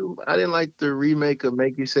didn't like the remake of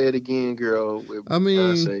 "Make You Say It Again, Girl" with I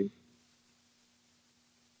mean, Beyonce.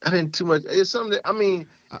 I didn't too much. It's something. I mean,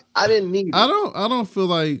 I, I didn't need I it. don't. I don't feel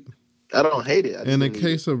like I don't hate it. I just in the didn't need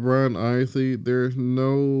it. case of Ron Isley, there's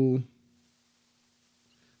no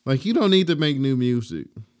like you don't need to make new music.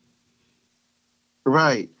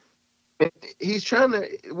 Right. And he's trying to.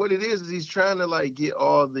 What it is he's trying to like get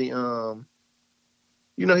all the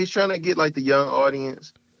he's trying to get like the young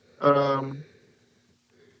audience. Um,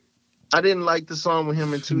 I didn't like the song with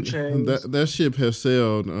him and Two Chains. That ship has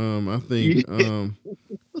sailed. I think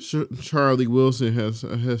Charlie Wilson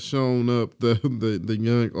has shown up the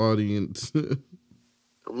young audience.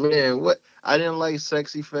 Man, what I didn't like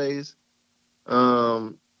 "Sexy Face."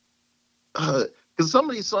 Um, because some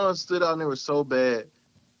of these songs stood out and they were so bad.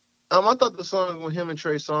 I thought the song with him and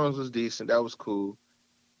Trey Songz was decent. That was cool.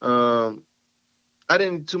 Um, I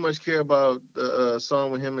didn't too much care about the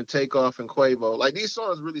song with him and Takeoff and Quavo. Like these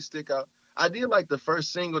songs really stick out. I did like the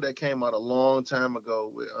first single that came out a long time ago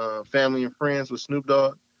with "Family and Friends" with Snoop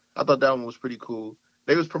Dogg. I thought that one was pretty cool.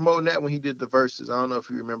 They was promoting that when he did the verses. I don't know if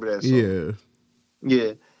you remember that song. Yeah.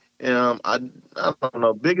 Yeah. I don't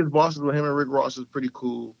know. Biggest Bosses with him and Rick Ross is pretty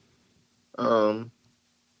cool. Um,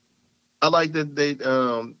 I like that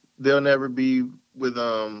they'll never be with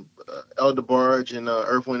El DeBarge and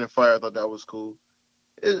Earth, Wind and Fire. I thought that was cool.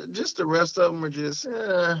 Just the rest of them are just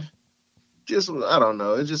I don't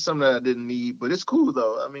know. It's just something that I didn't need, but it's cool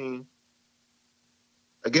though. I mean,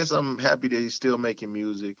 I guess I'm happy that he's still making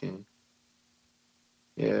music and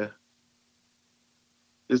yeah,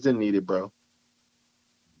 just didn't need it, bro.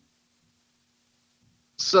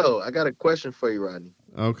 So I got a question for you, Rodney.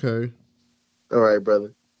 Okay. All right,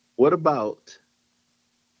 brother. What about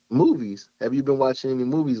movies? Have you been watching any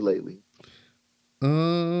movies lately?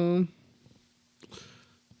 Um,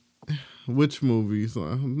 which movies?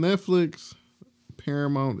 Netflix,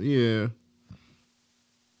 Paramount. Yeah.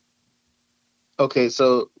 Okay,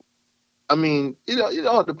 so I mean, it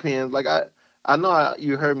all depends. Like I know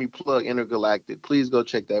you heard me plug Intergalactic. Please go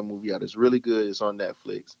check that movie out. It's really good. It's on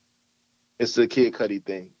Netflix. It's the Kid Cudi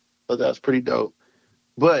thing. So that's pretty dope.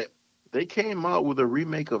 But they came out with a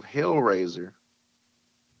remake of Hellraiser,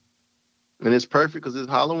 and it's perfect because it's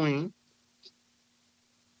Halloween.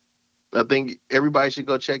 I think everybody should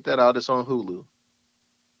go check that out. It's on Hulu.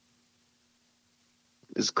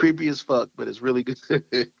 It's creepy as fuck, but it's really good.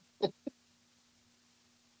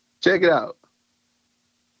 Check it out.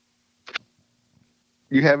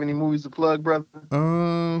 You have any movies to plug, brother?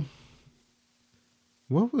 Um,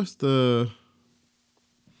 what was the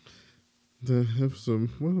episode?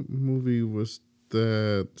 What movie was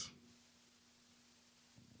that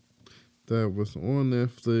that was on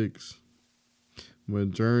Netflix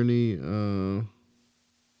with Journey?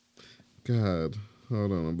 God,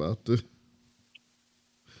 hold on about this.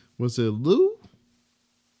 Was it Lou?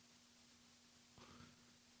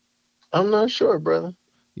 I'm not sure, brother.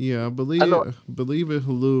 Yeah, I I know. believe it's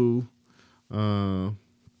Lou. Uh,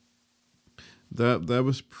 that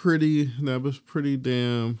was pretty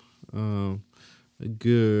damn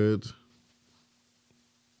good.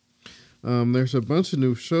 There's a bunch of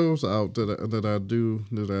new shows out that I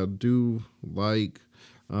do like.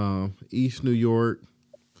 East New York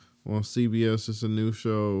on CBS is a new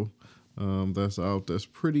show that's out. That's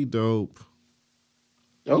pretty dope.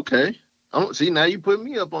 Okay. I'm see now you put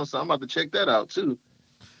me up on something. I'm about to check that out too.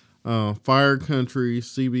 Fire Country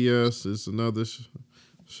CBS is another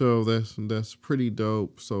show that's pretty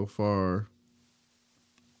dope so far.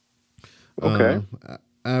 Okay. Um,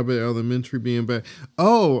 Abbott Elementary being back.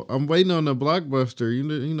 Oh, I'm waiting on the blockbuster. You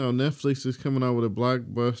know, Netflix is coming out with a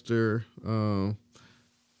blockbuster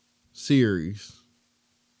series.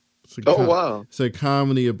 It's a, Oh com- wow. it's a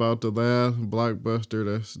comedy about the last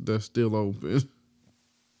blockbuster that's still open.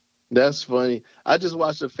 That's funny. I just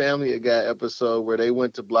watched a Family Guy episode where they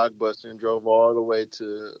went to Blockbuster and drove all the way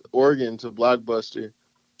to Oregon to Blockbuster.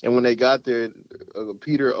 And when they got there,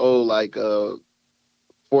 Peter owed like $4,000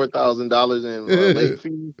 in late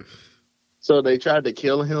fees. So they tried to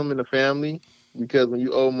kill him and the family because when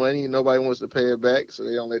you owe money, nobody wants to pay it back, so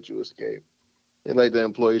they don't let you escape. They let the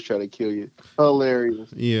employees try to kill you. Hilarious.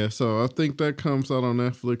 Yeah, so I think that comes out on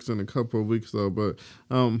Netflix in a couple of weeks though. But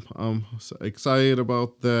I'm excited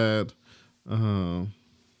about that. Um,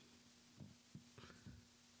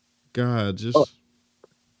 God, Oh, just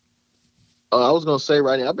I was gonna say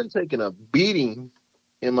right now, I've been taking a beating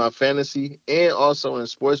in my fantasy and also in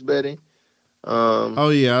sports betting. Um, oh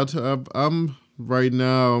yeah, I'm right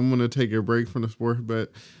now. I'm gonna take a break from the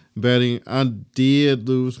betting. I did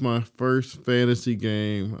lose my first fantasy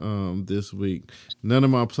game this week. None of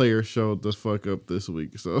my players showed the fuck up this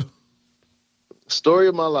week. So Story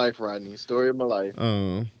of my life, Rodney. Story of my life.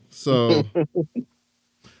 so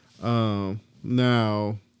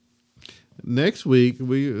now next week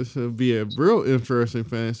it'll be a real interesting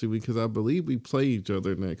fantasy week because I believe we play each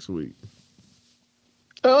other next week.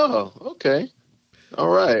 Oh, okay. All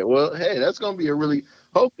right. Well, hey, that's gonna be a really.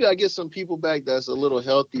 Hopefully, I get some people back that's a little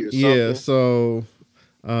healthy or Yeah. something. So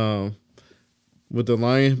um, with the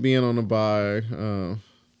Lions being on the bye,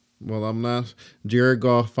 well, I'm not. Jared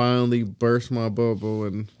Goff finally burst my bubble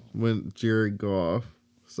and went Jared Goff.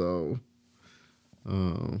 So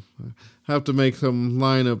um, have to make some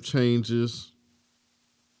lineup changes.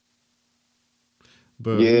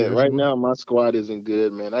 But Yeah, yeah, right now my squad isn't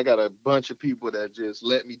good, man. I got a bunch of people that just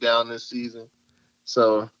let me down this season.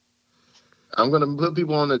 So I'm gonna put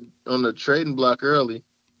people on the trading block early.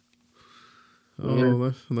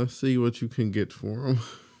 Yeah, let's see what you can get for him.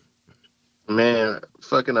 man,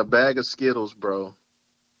 fucking a bag of Skittles, bro.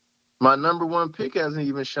 My number one pick hasn't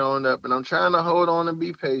even shown up, and I'm trying to hold on and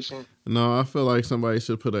be patient. No, I feel like somebody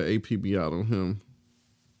should put an APB out on him.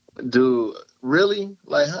 Dude, really?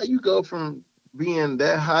 Like, how you go from being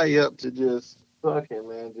that high up to just fucking,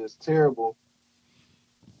 man, just terrible?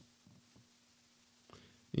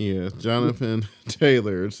 Yeah, Jonathan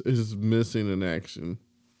Taylor is missing in action.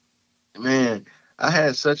 Man,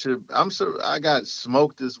 I got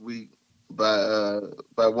smoked this week by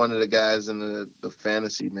one of the guys in the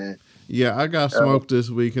fantasy, man. Yeah, I got Uh, smoked this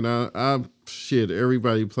week, and I shit.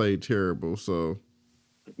 Everybody played terrible. So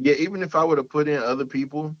yeah, even if I would have put in other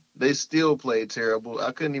people, they still played terrible.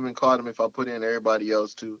 I couldn't even call them if I put in everybody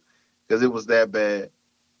else too, because it was that bad.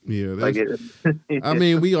 yeah, Like that's. I it,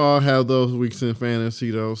 mean, we all have those weeks in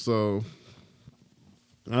fantasy though. So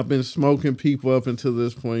I've been smoking people up until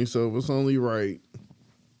this point, so it was only right.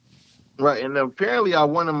 right. And apparently, I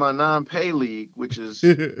won in my non-pay league, which is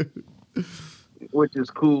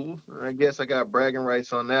cool. I guess I got bragging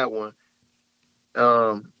rights on that one.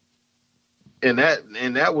 Um, and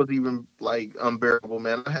that was even like unbearable,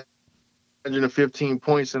 man. I had 115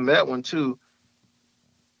 points in that one too.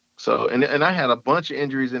 So and I had a bunch of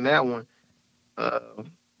injuries in that one. Uh,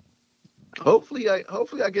 hopefully I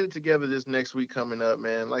get it together this next week coming up,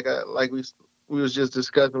 man. Like we was just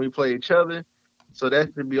discussing, we play each other, so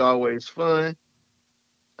that should be always fun.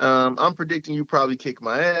 I'm predicting you probably kick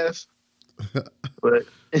my ass, but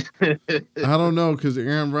I don't know because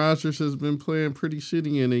Aaron Rodgers has been playing pretty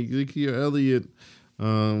shitty, and Ezekiel Elliott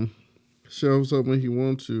um, shows up when he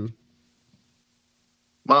wants to.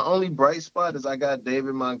 my only bright spot is I got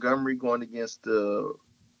David Montgomery going against the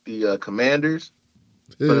Commanders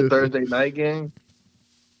for the Thursday night game.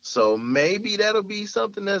 So maybe that'll be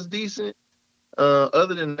something that's decent.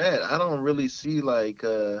 Other than that, I don't really see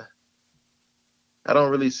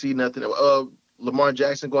nothing. Lamar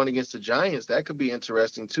Jackson going against the Giants, that could be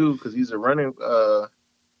interesting too because he's a running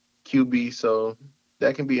QB, so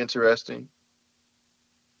that can be interesting.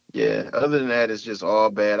 Yeah. Other than that, it's just all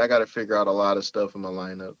bad. I got to figure out a lot of stuff in my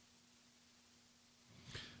lineup.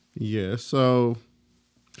 Yeah, so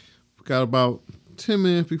we got about 10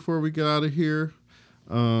 minutes before we get out of here.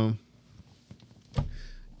 Um,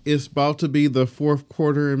 it's about to be the fourth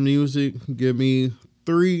quarter in music. Give me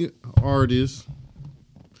 3 artists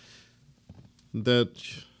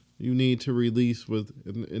that you need to release with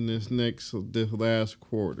in this last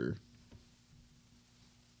quarter.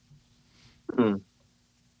 Hmm.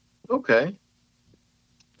 Okay.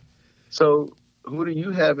 So, who do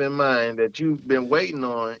you have in mind that you've been waiting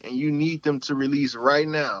on and you need them to release right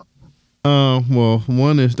now? Well,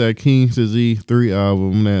 one is that King's Disease 3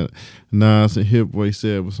 album that Nas and Hit Boy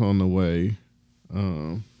said was on the way.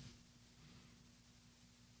 Um,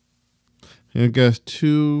 and I guess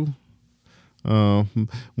two.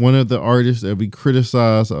 One of the artists that we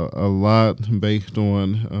criticize a lot based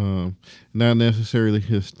on not necessarily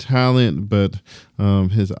his talent, but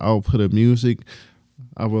his output of music.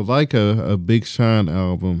 I would like a Big Sean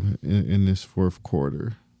album in this fourth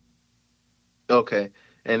quarter. Okay.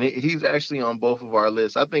 And he's actually on both of our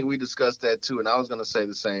lists. I think we discussed that too, and I was going to say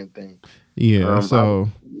the same thing. Yeah, Um, I, so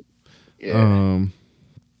yeah. um,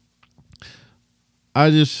 I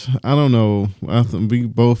don't know. We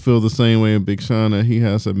both feel the same way in Big Sean that he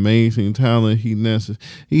has amazing talent.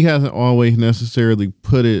 He hasn't always necessarily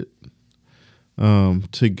put it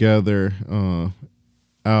together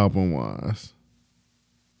album wise.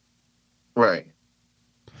 Right.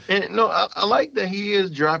 And no, I like that he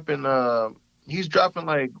is dropping. He's dropping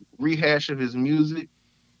like rehash of his music.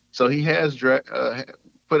 So he has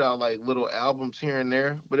put out like little albums here and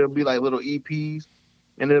there, but it'll be like little EPs,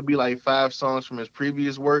 and it'll be like 5 songs from his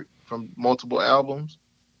previous work from multiple albums.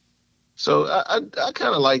 So I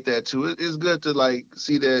kind of like that too. It's good to like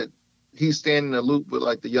see that he's staying in the loop with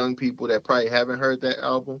like the young people that probably haven't heard that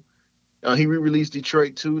album. He re-released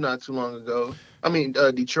Detroit 2 not too long ago. I mean,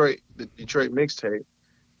 the Detroit mixtape.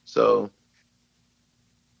 So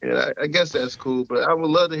yeah, I guess that's cool. But I would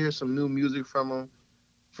love to hear some new music from him,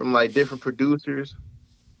 from like different producers.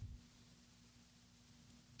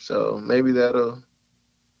 So maybe that'll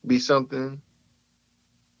be something.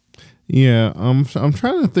 Yeah, I'm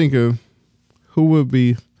trying to think of who would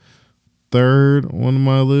be third on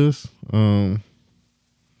my list.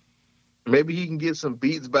 Maybe he can get some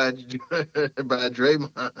beats by by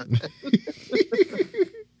Draymond.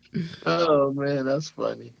 Oh man, that's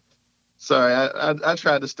funny. Sorry, I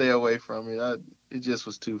tried to stay away from it. It just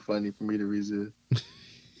was too funny for me to resist.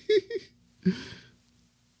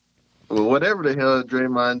 Well, whatever the hell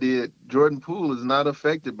Draymond did, Jordan Poole is not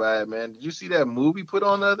affected by it, man. Did you see that movie put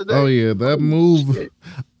on the other Oh day? yeah, that Holy move. shit.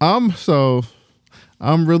 I'm so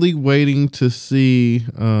I'm really waiting to see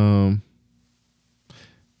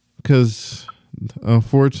because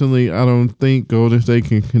unfortunately I don't think Golden State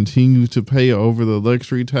can continue to pay over the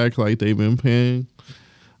luxury tax like they've been paying.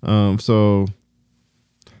 So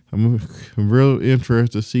I'm real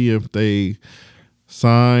interested to see if they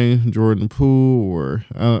sign Jordan Poole or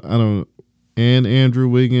I don't and Andrew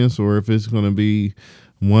Wiggins, or if it's going to be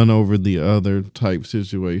one over the other type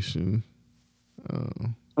situation. Uh,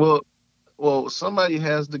 Well, somebody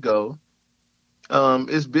has to go.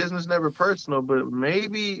 It's business, never personal. But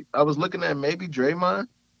maybe I was looking at maybe Draymond.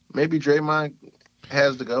 Maybe Draymond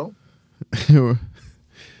has to go.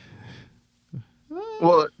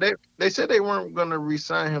 Well, they said they weren't going to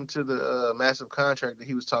re-sign him to the massive contract that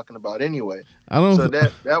he was talking about anyway. I don't. So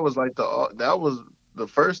that was like that was the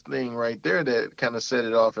first thing right there that kind of set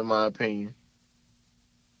it off, in my opinion.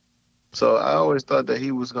 So I always thought that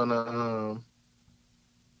he was gonna,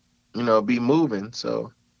 be moving.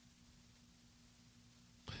 So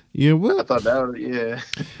Yeah, I well, thought that was yeah.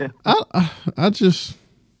 I just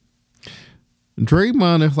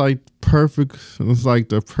Draymond is like perfect. It's like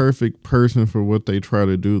the perfect person for what they try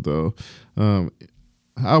to do, though. Um,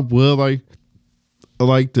 I would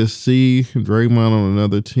like to see Draymond on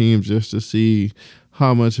another team just to see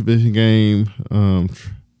how much of his game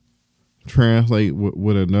translate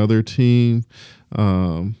with another team.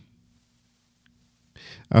 Um,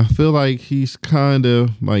 I feel like he's kind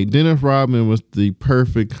of like Dennis Rodman was the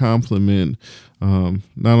perfect complement,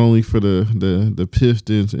 not only for the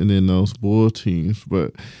Pistons and then those Bull teams,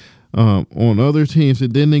 but on other teams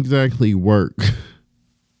it didn't exactly work.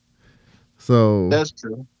 So That's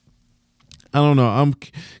true. I don't know.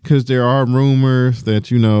 Because there are rumors that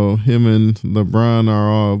him and LeBron are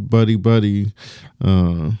all buddy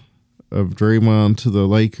of Draymond to the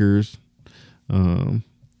Lakers. Um,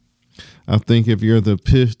 I think if you're the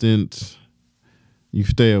Pistons, you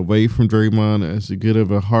stay away from Draymond as a good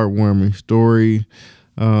of a heartwarming story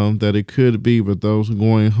that it could be, but those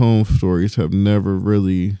going home stories have never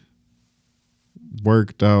really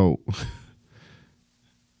worked out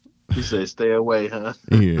You say stay away, huh?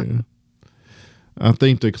 Yeah. I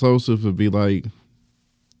think the closest would be like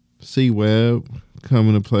C Webb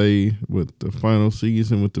coming to play with the final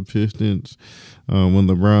season with the Pistons when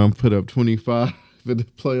LeBron put up 25 in the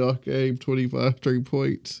playoff game, 25 straight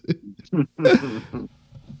points.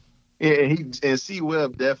 Yeah, and C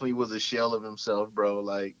Webb definitely was a shell of himself, bro.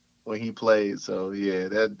 Like when he played. So yeah,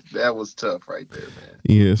 that was tough right there, man.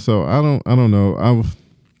 Yeah, so I don't know.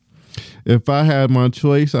 If I had my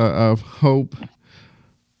choice, I hope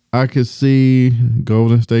I could see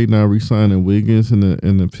Golden State now re-signing Wiggins and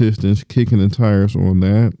the Pistons kicking the tires on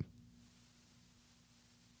that.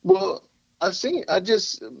 Well, I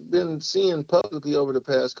just been seeing publicly over the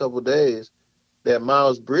past couple of days that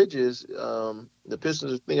Miles Bridges, the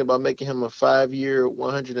Pistons are thinking about making him a 5-year,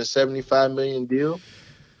 175 million deal,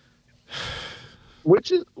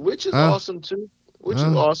 which is I awesome too. Which is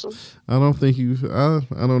I awesome. I don't think you. I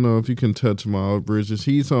don't know if you can touch Miles Bridges.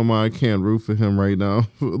 He's on my I can't root for him right now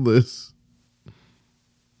list.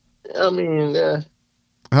 I mean,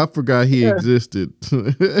 I forgot he yeah. existed.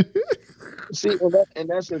 See, and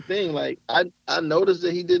that's the thing. Like, I noticed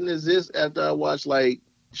that he didn't exist after I watched like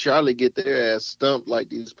Charlotte get their ass stumped like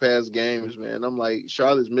these past games, man. I'm like,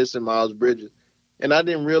 Charlotte's missing Miles Bridges, and I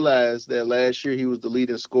didn't realize that last year he was the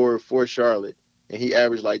leading scorer for Charlotte, and he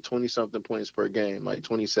averaged like 20 something points per game, like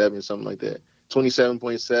 27 something like that,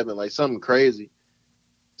 27.7, like something crazy.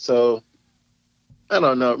 So I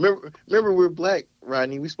don't know. Remember, we're black,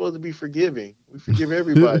 Rodney. We're supposed to be forgiving. We forgive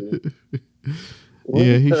everybody.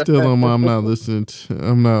 Yeah, he's still on my. I'm not listening.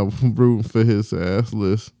 I'm not rooting for his ass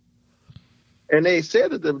list. And they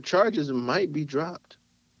said that the charges might be dropped.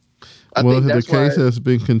 I Well, think the that's why. case has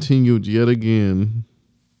been continued yet again.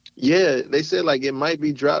 Yeah, they said like it might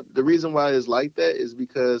be dropped. The reason why it's like that is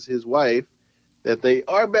because his wife, that they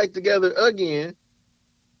are back together again,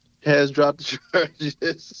 has dropped the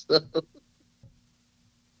charges. So,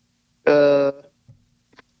 uh,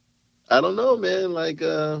 I don't know, man. Like,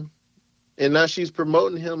 and now she's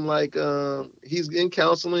promoting him like he's in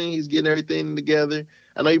counseling. He's getting everything together.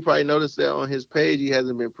 I know you probably noticed that on his page, he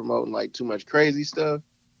hasn't been promoting like too much crazy stuff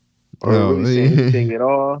or Oh, really saying anything at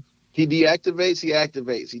all. He deactivates, he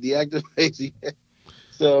activates, he deactivates.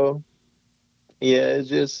 So yeah, it's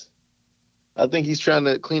just I think he's trying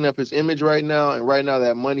to clean up his image right now, and right now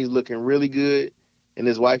that money's looking really good, and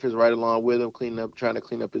his wife is right along with him, trying to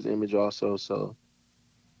clean up his image also. So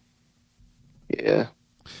yeah,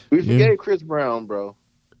 we yeah. forgave Chris Brown, bro.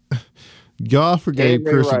 Y'all And forgave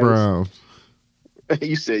Ray Chris Rice. Brown.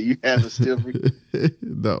 You said you haven't still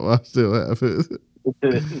No, I still have it.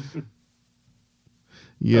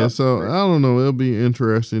 Yeah, Oh, so man. I don't know. It'll be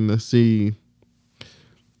interesting to see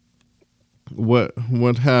what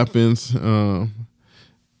happens in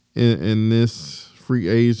this free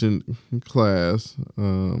agent class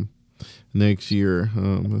next year,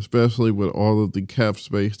 especially with all of the cap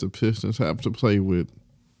space the Pistons have to play with.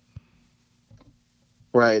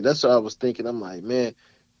 Right, that's what I was thinking. I'm like, man,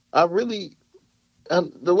 I really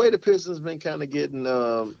the way the Pistons been kind of getting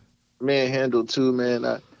manhandled too, man.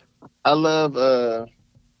 I love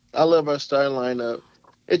I love our starting lineup.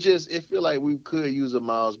 It feel like we could use a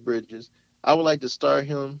Miles Bridges. I would like to start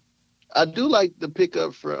him. I do like the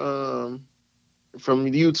pickup from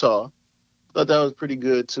Utah. Thought that was pretty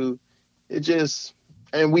good too. It just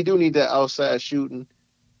and we do need that outside shooting.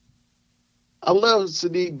 I love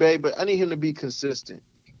Sadiq Bey, but I need him to be consistent.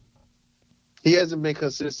 He hasn't been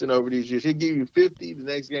consistent over these years. He'll give you 50. The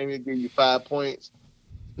next game he'll give you 5 points.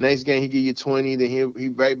 Next game he'll give you 20. Then he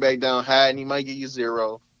right back down high, and he might give you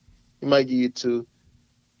 0. He might give you 2.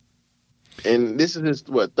 And this is his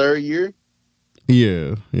third year.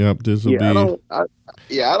 Yeah, yep. This will Yeah, be.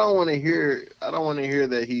 I don't want to hear. I don't want to hear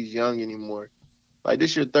that he's young anymore. Like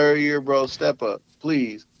this your third year, bro. Step up,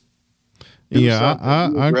 please. Do Yeah, something.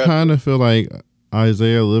 Be I kind aggressive. of feel like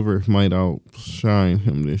Isaiah Livers might outshine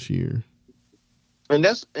him this year. And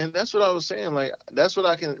that's what I was saying. Like that's what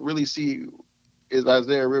I can really see is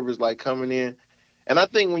Isaiah Rivers like coming in. And I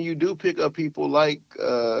think when you do pick up people like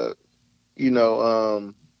you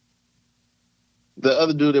know, the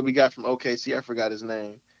other dude that we got from OKC, I forgot his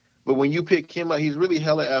name. But when you pick him up, he's really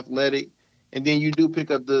hella athletic. And then you do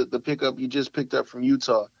pick up the pickup you just picked up from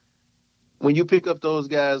Utah. When you pick up those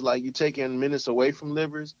guys, like you taking minutes away from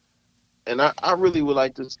Livers, and I really would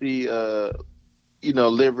like to see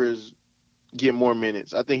Livers get more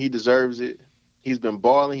minutes. I think he deserves it. He's been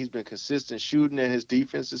balling, he's been consistent shooting, and his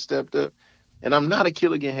defense has stepped up. And I'm not a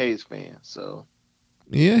Killigan Hayes fan, so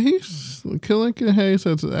Yeah, he's Killing Hayes.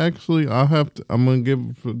 That's actually I'm gonna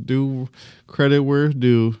give due credit where it's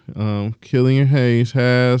due. Killian Hayes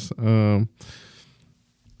has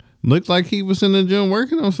looked like he was in the gym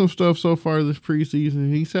working on some stuff so far this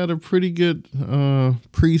preseason. He's had a pretty good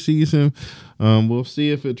preseason. We'll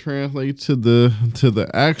see if it translates to the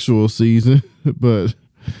actual season, but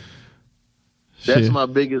that's my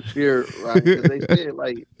biggest fear, right? Because they said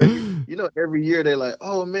like, every year they're like,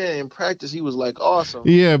 oh man, in practice he was like awesome.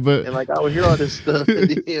 Yeah, but and like I would hear all this stuff, and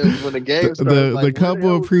then when the game started, the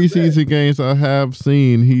couple of preseason games I have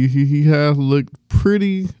seen, he has looked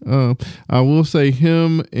pretty. I will say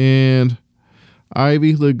him and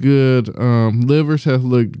Ivy look good. Livers has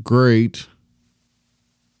looked great.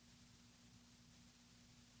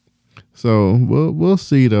 So we'll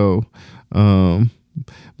see though.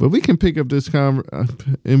 But we can pick up this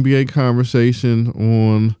NBA conversation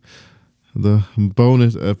on the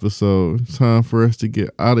bonus episode. It's time for us to get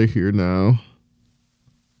out of here now.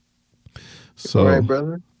 So, all right,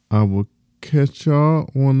 brother. I will catch y'all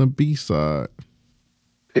on the B side.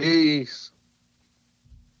 Peace.